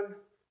single woman,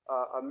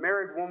 a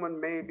married woman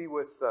maybe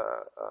with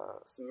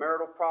some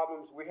marital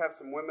problems. We have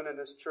some women in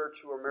this church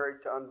who are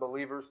married to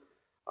unbelievers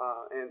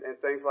and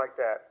things like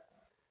that.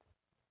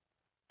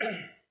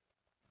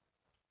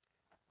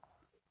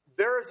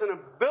 There is an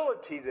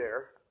ability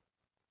there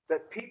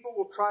that people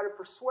will try to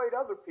persuade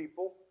other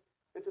people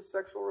into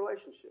sexual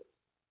relationships.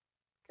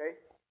 Okay?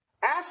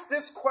 Ask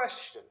this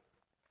question.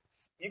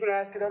 You can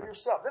ask it of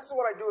yourself. This is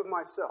what I do with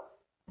myself.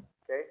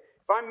 Okay?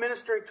 If I'm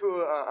ministering to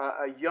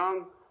a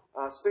young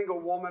single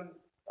woman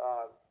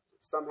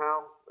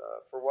somehow,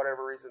 for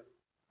whatever reason,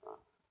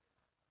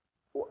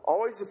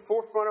 always the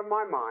forefront of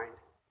my mind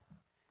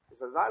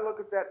is as I look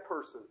at that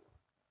person,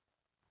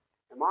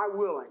 am I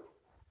willing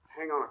to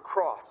hang on a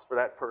cross for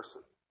that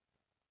person?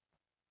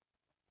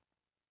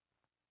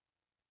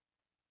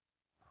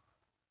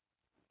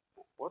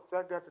 What's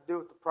that got to do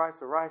with the price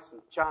of rice in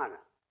China?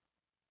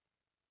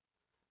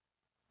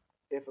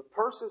 If a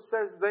person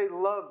says they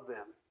love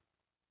them,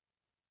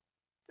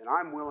 then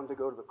I'm willing to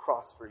go to the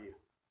cross for you.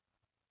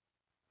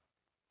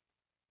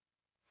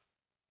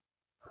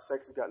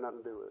 Sex has got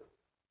nothing to do with it.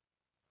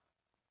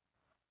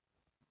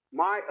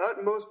 My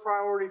utmost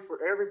priority for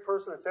every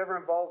person that's ever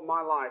involved in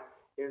my life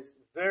is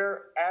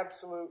their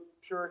absolute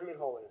purity and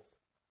holiness.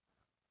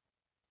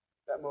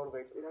 That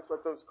motivates me. That's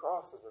what those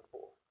crosses are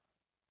for.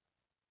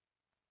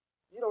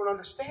 You don't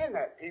understand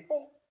that,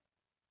 people.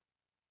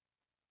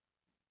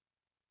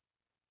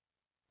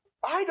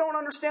 I don't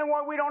understand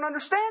why we don't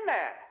understand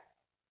that.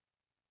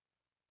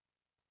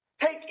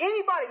 Take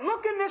anybody,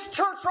 look in this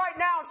church right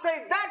now and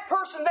say, that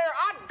person there,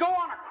 I'd go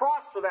on a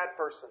cross for that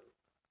person.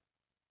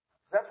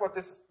 That's what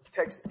this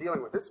text is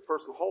dealing with. This is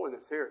personal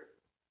holiness here.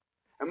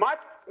 And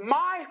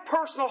my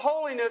personal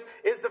holiness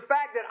is the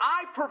fact that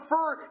I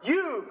prefer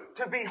you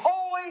to be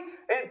holy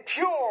and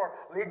pure,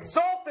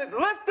 exalted,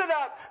 lifted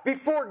up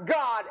before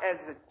God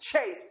as a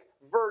chaste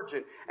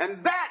virgin.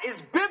 And that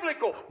is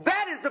biblical.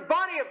 That is the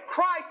body of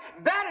Christ.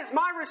 That is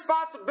my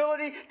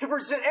responsibility to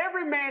present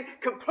every man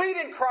complete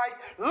in Christ,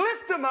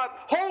 lift them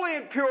up, holy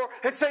and pure,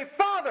 and say,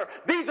 Father,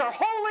 these are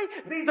holy,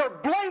 these are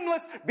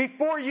blameless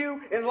before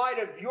you in light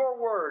of your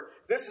word.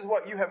 This is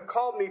what you have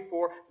called me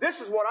for.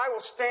 This is what I will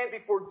stand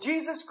before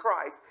Jesus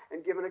Christ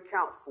and give an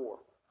account for.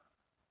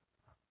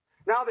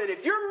 Now then,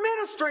 if you're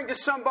ministering to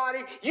somebody,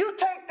 you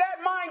take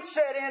that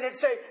mindset in and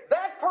say,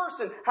 that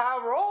person,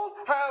 however old,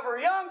 however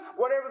young,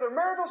 whatever their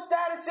marital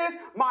status is,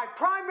 my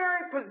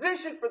primary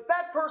position for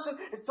that person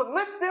is to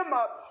lift them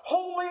up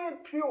holy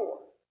and pure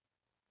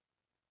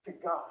to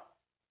God.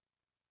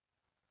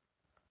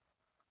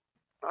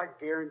 I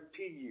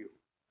guarantee you,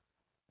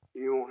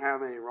 you won't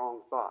have any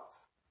wrong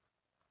thoughts.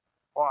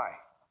 Why?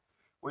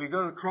 When you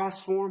go to the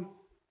cross for him,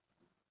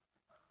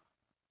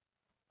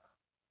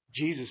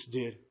 Jesus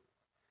did.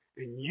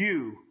 And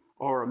you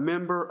are a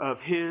member of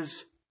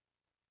His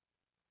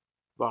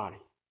body.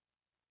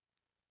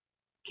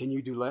 Can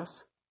you do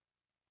less?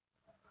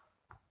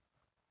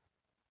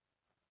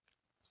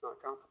 It's not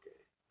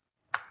complicated.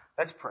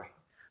 Let's pray.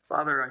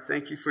 Father, I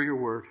thank you for your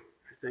word.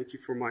 I thank you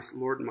for my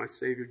Lord and my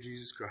Savior,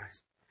 Jesus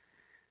Christ.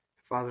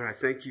 Father, I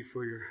thank you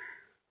for your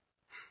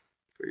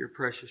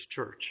precious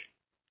church.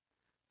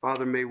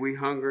 Father, may we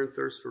hunger and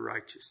thirst for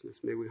righteousness.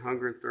 May we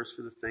hunger and thirst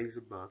for the things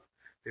above.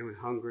 May we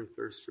hunger and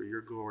thirst for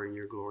your glory and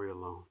your glory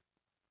alone.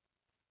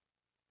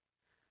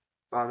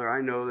 Father,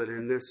 I know that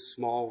in this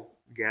small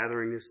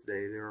gathering this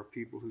day, there are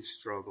people who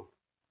struggle.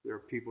 There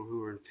are people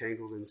who are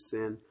entangled in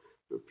sin.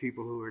 There are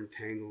people who are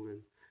entangled in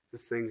the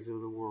things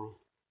of the world.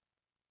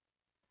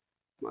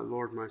 My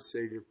Lord, my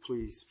Savior,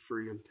 please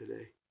free them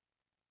today.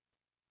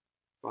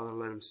 Father,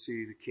 let them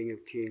see the King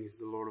of Kings,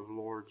 the Lord of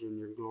Lords, in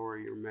your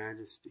glory, your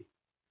majesty.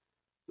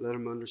 Let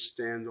them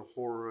understand the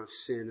horror of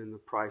sin and the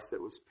price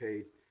that was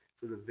paid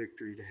for the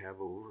victory to have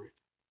over it.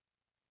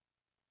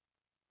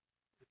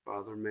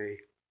 Father, may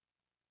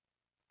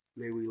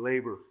we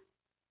labor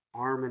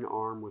arm in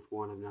arm with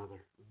one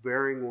another,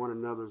 bearing one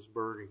another's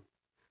burden,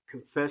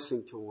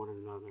 confessing to one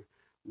another,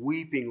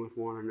 weeping with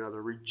one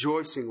another,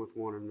 rejoicing with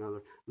one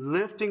another,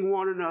 lifting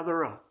one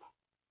another up,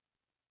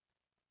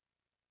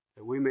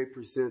 that we may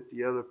present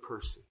the other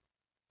person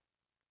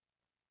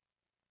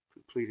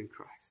complete in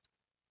Christ.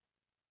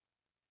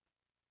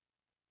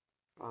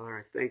 Father,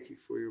 I thank you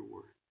for your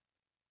word.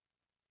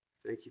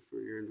 Thank you for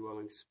your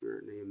indwelling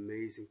Spirit and the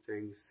amazing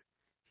things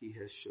He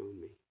has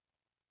shown me.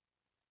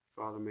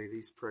 Father, may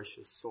these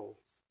precious souls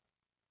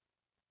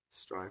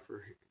strive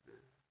for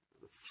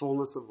the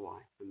fullness of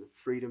life and the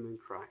freedom in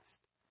Christ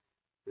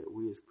that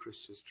we as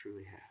Christians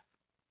truly have.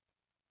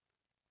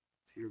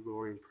 To your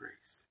glory and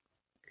praise.